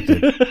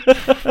expected.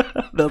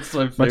 That's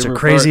my favorite Bunch of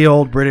crazy part.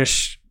 old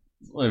British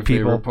My people.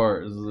 favorite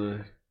part is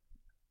the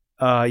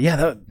yeah,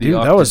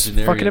 that was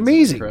fucking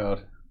amazing.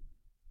 Crowd.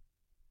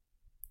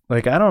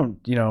 Like I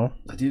don't,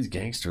 that dude's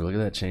gangster. Look at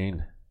that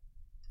chain.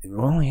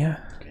 Well, yeah.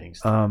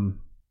 Gangster.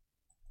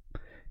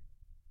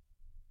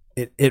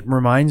 It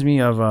reminds me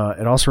of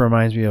it also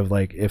reminds me of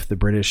like if the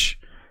British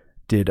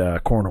did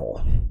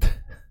cornhole.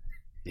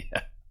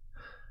 Yeah.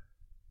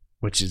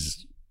 Which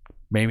is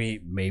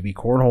maybe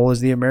cornhole is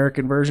the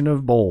American version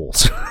of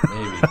bowls.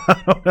 Maybe.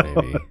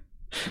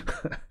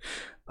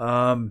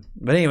 But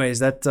anyways,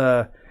 that's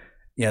all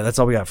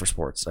we got for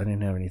sports. I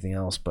didn't have anything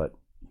else, but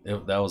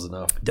that was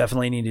enough.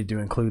 Definitely needed to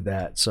include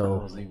that. So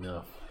that was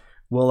enough.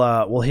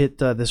 We'll hit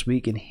this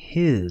week in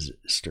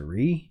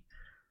history.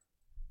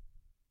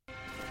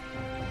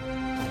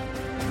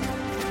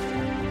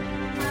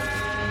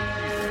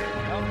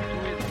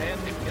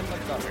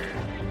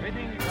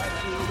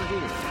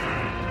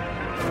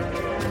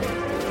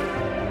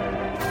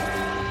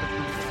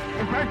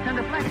 First on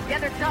the flank,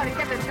 get it started.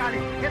 Get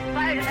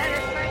fired, and that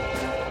is right.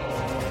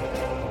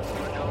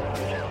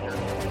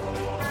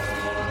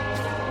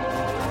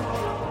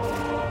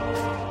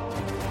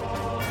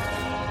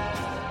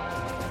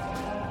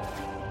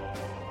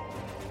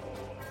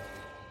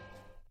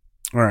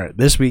 All right,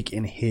 this week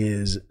in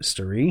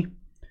history,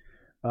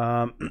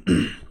 April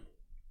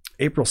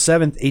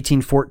 7th,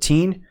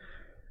 1814,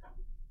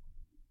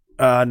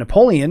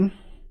 Napoleon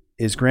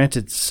is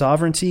granted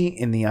sovereignty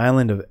in the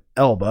island of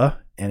Elba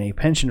and a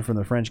pension from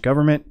the French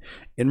government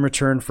in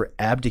return for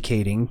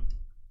abdicating,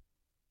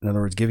 in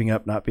other words, giving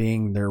up not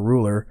being their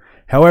ruler.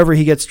 However,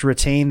 he gets to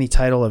retain the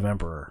title of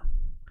emperor.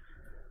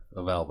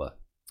 Of Elba.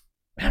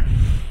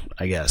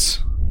 I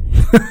guess.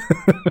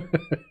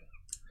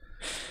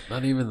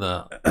 Not even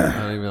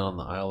on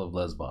the Isle of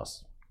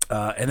Lesbos.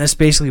 And this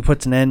basically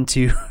puts an end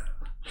to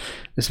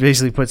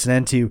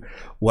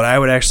what I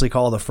would actually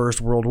call the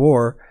First World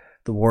War,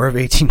 the War of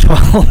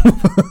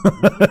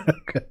 1812.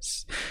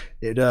 Because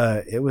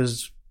it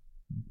was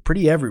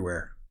pretty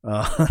everywhere.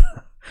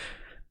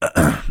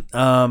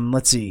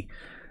 Let's see.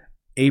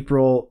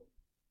 April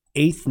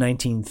 8th,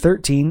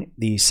 1913,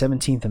 the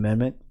 17th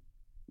Amendment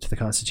to the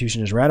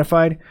Constitution is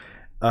ratified.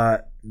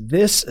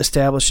 This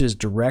establishes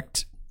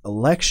direct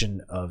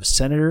election of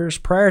senators.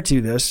 Prior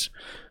to this,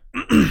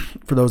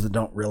 for those that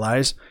don't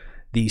realize,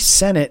 the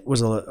Senate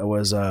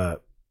was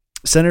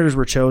senators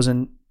were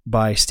chosen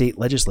by state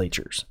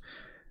legislatures,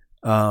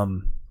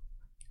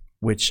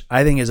 which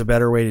I think is a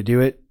better way to do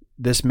it.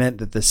 This meant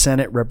that the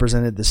Senate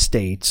represented the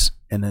states,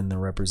 and then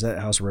the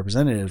House of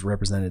Representatives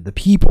represented the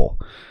people.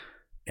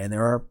 And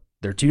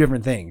they're two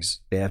different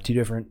things. They have two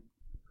different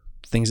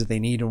things that they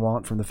need and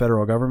want from the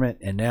federal government.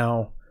 And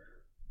now,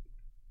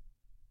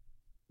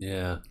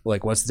 yeah,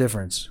 like, what's the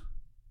difference?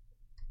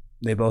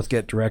 They both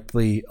get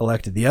directly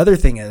elected. The other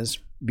thing is,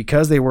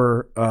 because they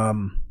were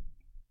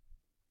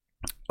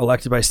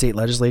elected by state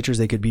legislatures,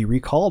 they could be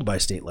recalled by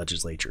state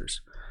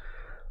legislatures.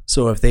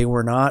 So if they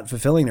were not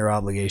fulfilling their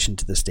obligation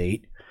to the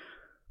state,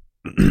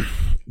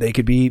 they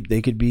could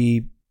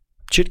be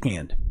shit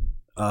canned.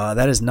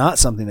 That is not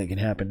something that can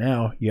happen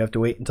now. You have to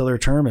wait until their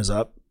term is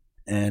up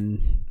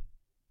and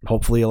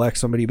hopefully elect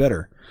somebody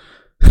better.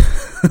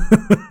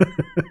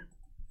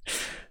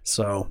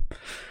 So,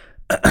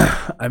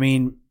 I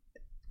mean,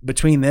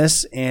 between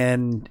this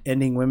and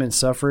beginning women's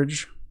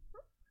suffrage.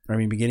 I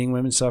mean,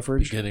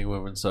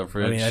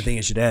 I think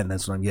it should end.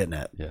 That's what I'm getting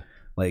at. Yeah.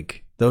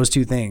 Like, those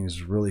two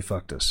things really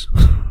fucked us.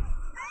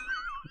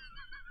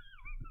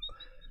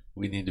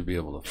 We need to be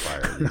able to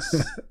fire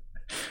these.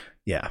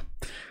 Yeah.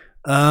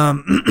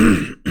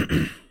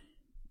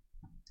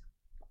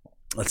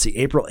 Let's see.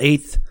 April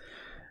 9th,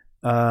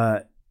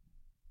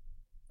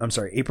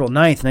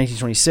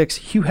 1926,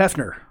 Hugh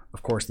Hefner,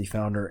 of course, the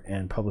founder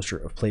and publisher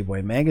of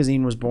Playboy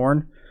magazine, was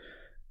born.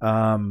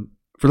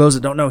 For those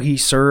that don't know, he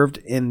served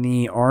in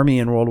the Army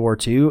in World War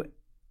II.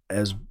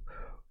 As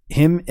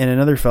him and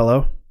another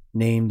fellow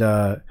named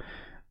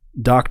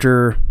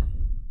Dr.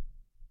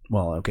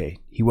 Well, okay,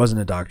 he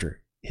wasn't a doctor.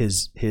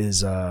 His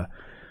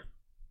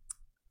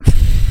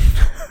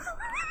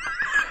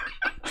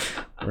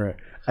right.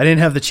 I didn't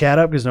have the chat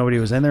up because nobody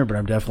was in there, but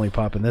I'm definitely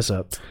popping this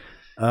up.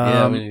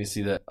 Yeah, I mean, you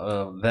see that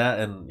that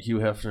and Hugh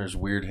Hefner's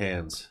weird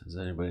hands. Does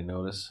anybody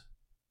notice?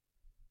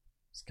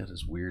 He's got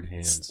his weird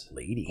hands,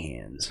 lady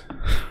hands,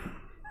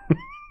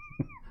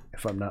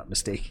 if I'm not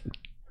mistaken.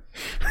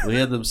 We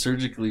had them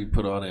surgically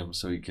put on him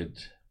so he could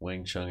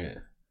Wang Chung it.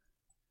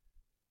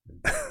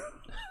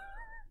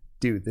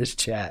 Dude, this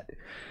chat.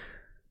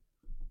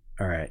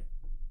 All right.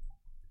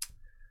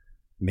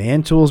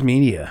 Man Tools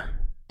Media.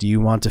 Do you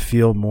want to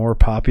feel more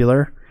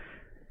popular?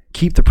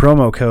 Keep the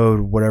promo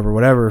code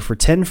whatever for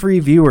 10 free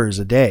viewers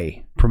a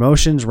day.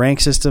 Promotions, rank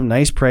system,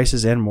 nice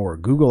prices, and more.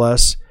 Google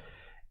us.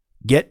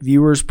 Get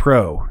Viewers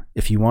Pro.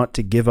 If you want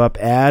to give up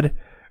ad,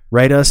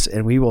 write us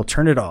and we will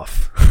turn it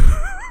off.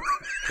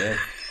 Okay.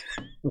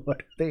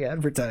 What are they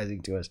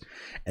advertising to us?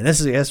 And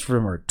this is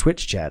from our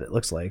Twitch chat, it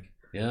looks like.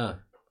 Yeah,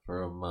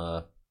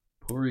 from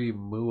Puri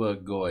Mua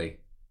Goy.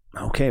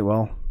 Okay,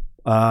 well,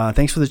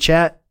 thanks for the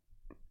chat.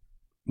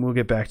 We'll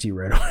get back to you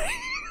right away.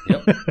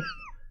 Yep.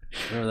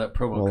 Remember that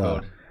promo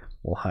code.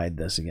 We'll hide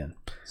this again.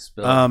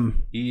 Spell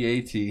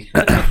EAT.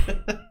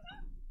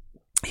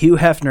 Hugh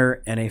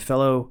Hefner and a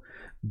fellow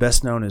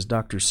best known as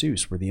Dr.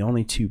 Seuss were the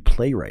only two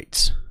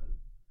playwrights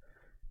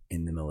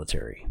in the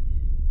military.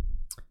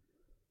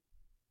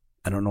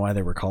 I don't know why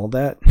they were called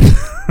that.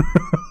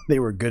 They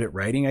were good at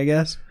writing, I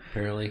guess.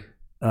 Apparently.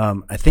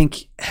 I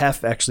think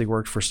Hef actually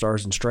worked for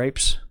Stars and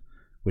Stripes,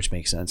 which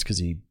makes sense because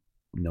he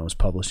knows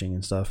publishing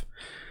and stuff.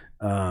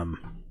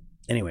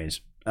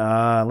 Anyways,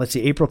 let's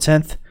see. April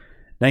 10th,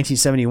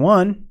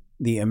 1971,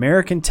 the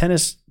American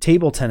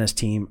table tennis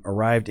team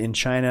arrived in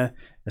China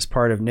as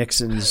part of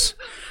Nixon's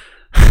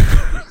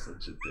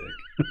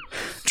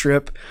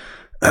trip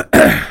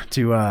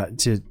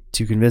to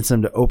convince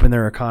them to open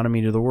their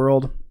economy to the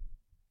world.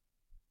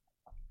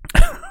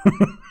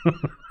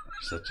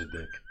 Such a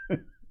dick.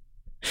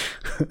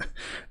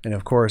 And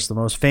of course, the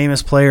most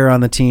famous player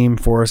on the team,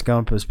 Forrest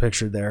Gump, is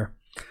pictured there.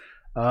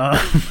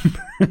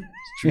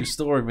 True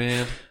story,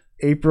 man.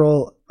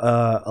 April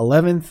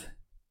 11th,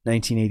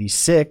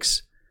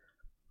 1986,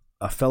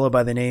 a fellow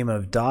by the name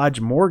of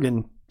Dodge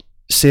Morgan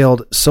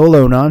sailed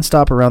solo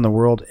nonstop around the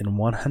world in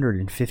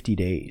 150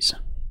 days.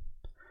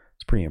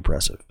 It's pretty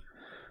impressive,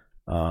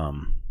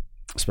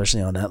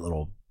 especially on that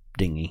little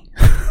dinghy.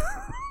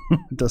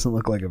 It doesn't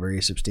look like a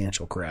very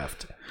substantial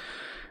craft.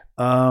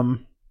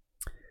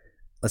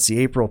 Let's see,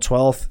 April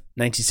 12th,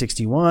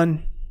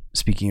 1961.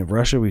 Speaking of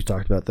Russia, we've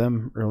talked about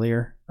them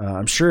earlier.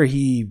 I'm sure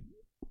he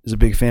is a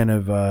big fan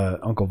of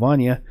Uncle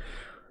Vanya.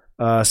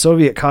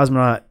 Soviet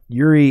cosmonaut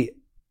Yuri,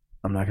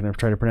 I'm not going to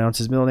try to pronounce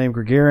his middle name,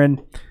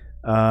 Gagarin,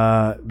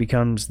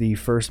 becomes the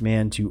first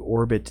man to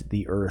orbit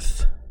the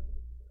Earth.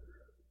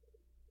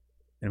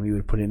 And we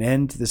would put an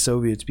end to the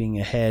Soviets being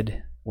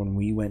ahead when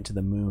we went to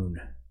the moon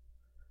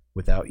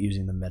without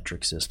using the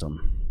metric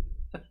system.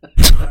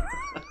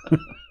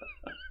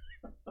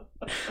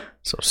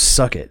 So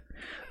suck it.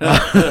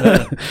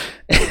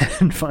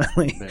 And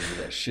finally,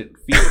 that shit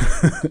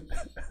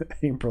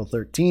April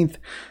 13th,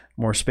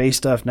 more space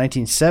stuff.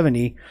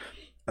 1970,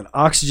 an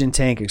oxygen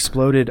tank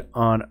exploded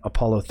on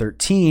Apollo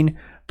 13,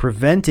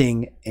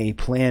 preventing a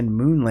planned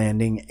moon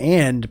landing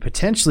and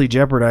potentially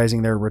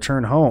jeopardizing their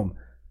return home.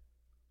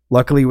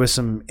 Luckily, with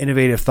some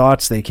innovative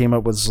thoughts, they came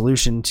up with a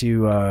solution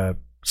to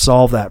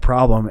solve that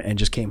problem and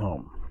just came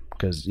home.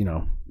 Because,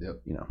 you're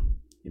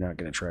not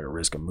going to try to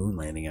risk a moon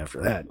landing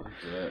after that.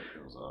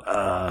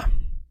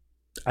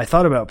 I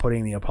thought about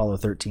putting the Apollo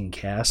 13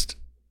 cast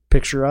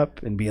picture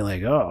up and being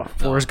like, oh,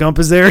 Forrest Gump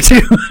is there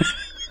too.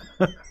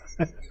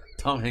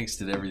 Tom Hanks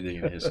did everything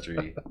in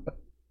history.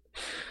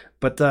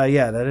 But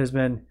that has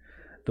been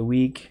the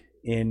week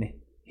in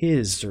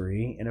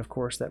history. And of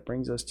course, that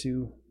brings us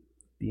to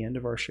the end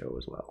of our show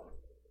as well.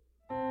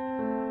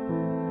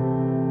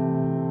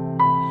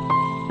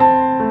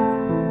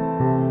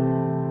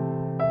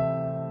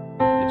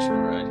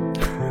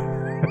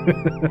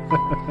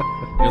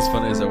 What's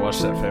funny is I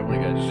watched that Family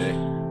Guy today.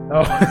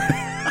 Oh.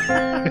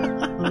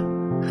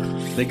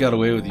 They got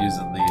away with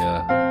using the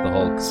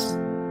Hulk's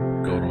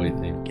going away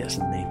theme.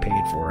 Guessing they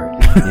paid for it.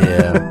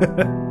 Yeah.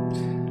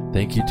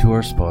 Thank you to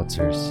our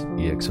sponsors,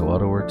 EXO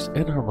AutoWorks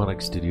and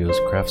Harmonic Studios,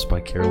 Crafts by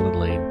Carolyn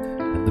Lane,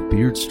 and The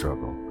Beard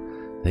Struggle.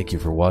 Thank you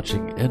for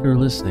watching and or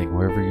listening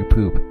wherever you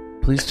poop.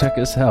 Please check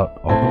us out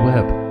on the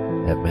web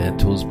at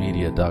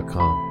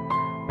mantoolsmedia.com.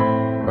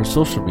 Our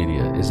social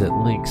media is at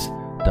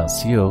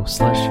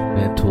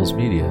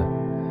links.co/mantoolsmedia.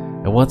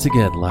 And once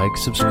again, like,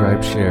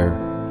 subscribe, share,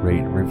 rate,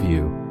 and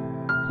review.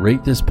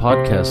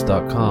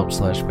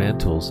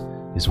 RateThisPodcast.com/mantools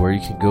is where you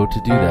can go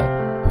to do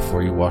that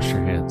before you wash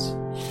your hands.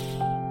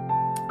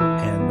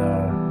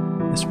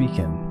 And this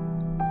weekend,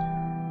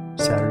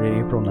 Saturday,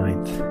 April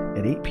 9th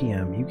at 8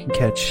 p.m., you can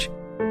catch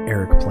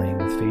Eric playing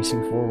with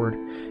Facing Forward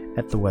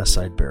at the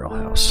Westside Barrel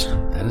House.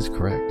 That is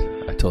correct.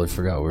 I totally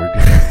forgot we were doing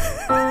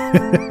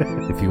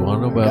that. If you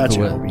want to know about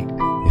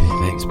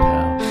thanks,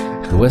 pal.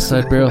 The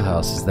Westside Barrel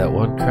House is that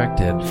one crack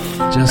den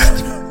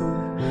just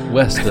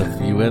west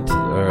of Uinta,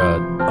 or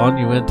on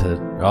Uinta,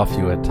 off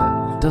Uinta.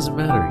 It doesn't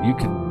matter. You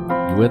can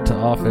Uinta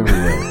off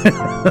everywhere.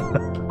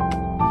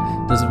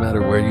 Doesn't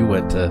matter where you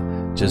went to.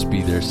 Just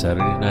be there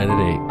Saturday night at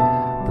 8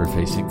 for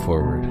Facing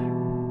Forward.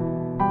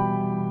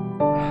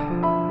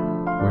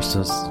 We're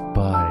so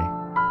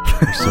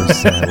We're so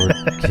sad. We're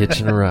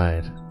hitching a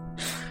ride.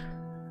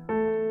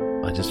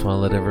 I just want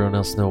to let everyone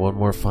else know one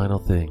more final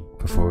thing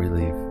before we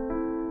leave.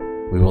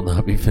 We will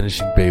not be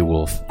finishing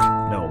Beowulf.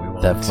 No, we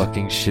won't. That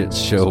fucking shit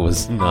show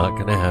was not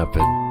going to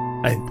happen.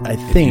 I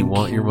think... If you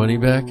want your money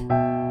back,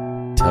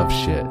 tough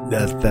shit.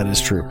 That is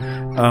true.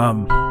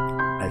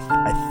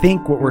 I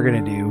think what we're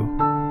going to do,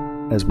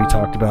 as we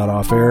talked about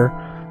off air,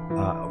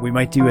 we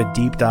might do a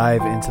deep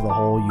dive into the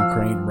whole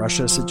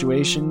Ukraine-Russia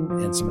situation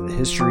and some of the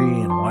history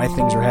and why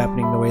things are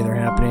happening the way they're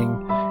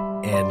happening.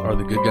 And are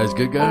the good guys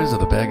good guys? Are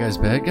the bad guys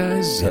bad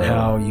guys? And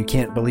how you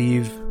can't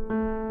believe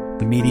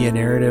the media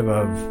narrative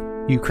of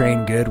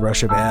Ukraine good,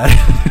 Russia bad.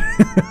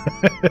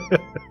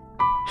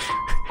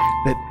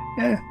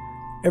 That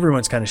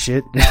everyone's kind of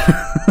shit.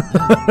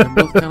 They're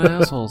both kind of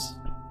assholes.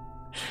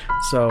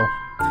 So,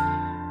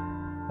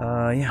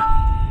 yeah.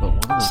 But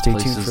one of those Stay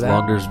places tuned for that.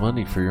 launders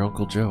money for your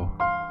Uncle Joe.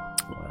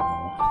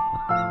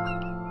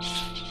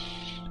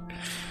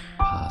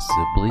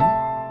 Possibly.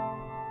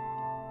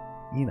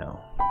 You know.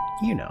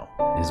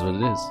 Is what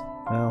it is.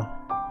 Well,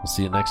 we'll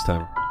see you next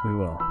time. We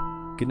will.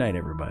 Good night,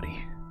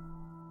 everybody.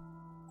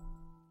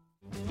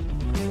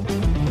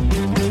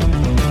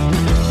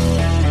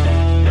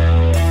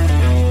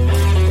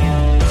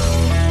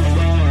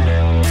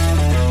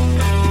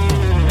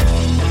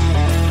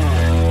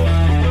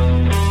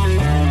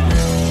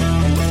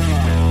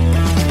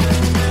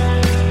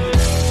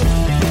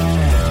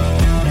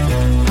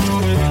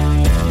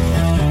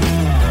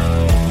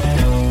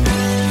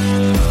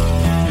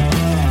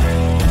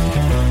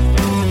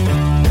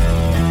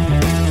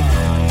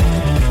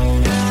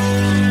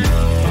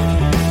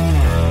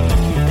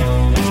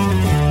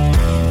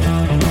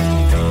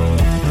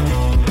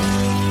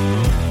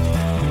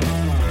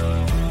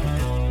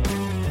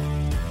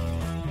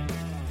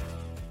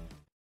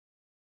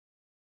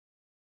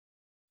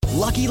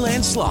 Lucky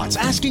Land Slots,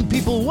 asking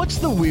people, what's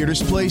the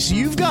weirdest place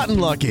you've gotten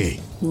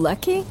lucky?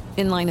 Lucky?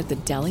 In line at the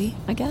deli,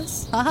 I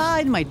guess? Aha,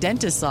 in my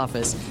dentist's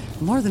office.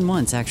 More than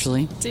once,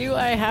 actually. Do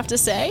I have to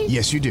say?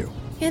 Yes, you do.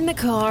 In the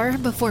car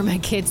before my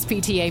kids'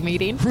 PTA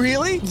meeting.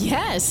 Really?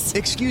 Yes.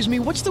 Excuse me,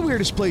 what's the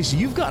weirdest place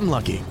you've gotten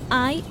lucky?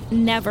 I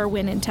never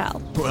win and tell.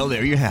 Well,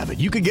 there you have it.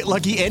 You can get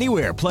lucky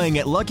anywhere, playing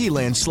at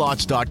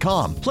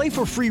LuckyLandSlots.com. Play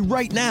for free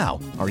right now.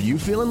 Are you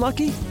feeling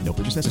lucky? No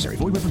purchase necessary.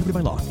 Void where prohibited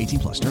by law.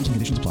 18+. Terms and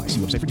conditions apply. See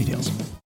website for details.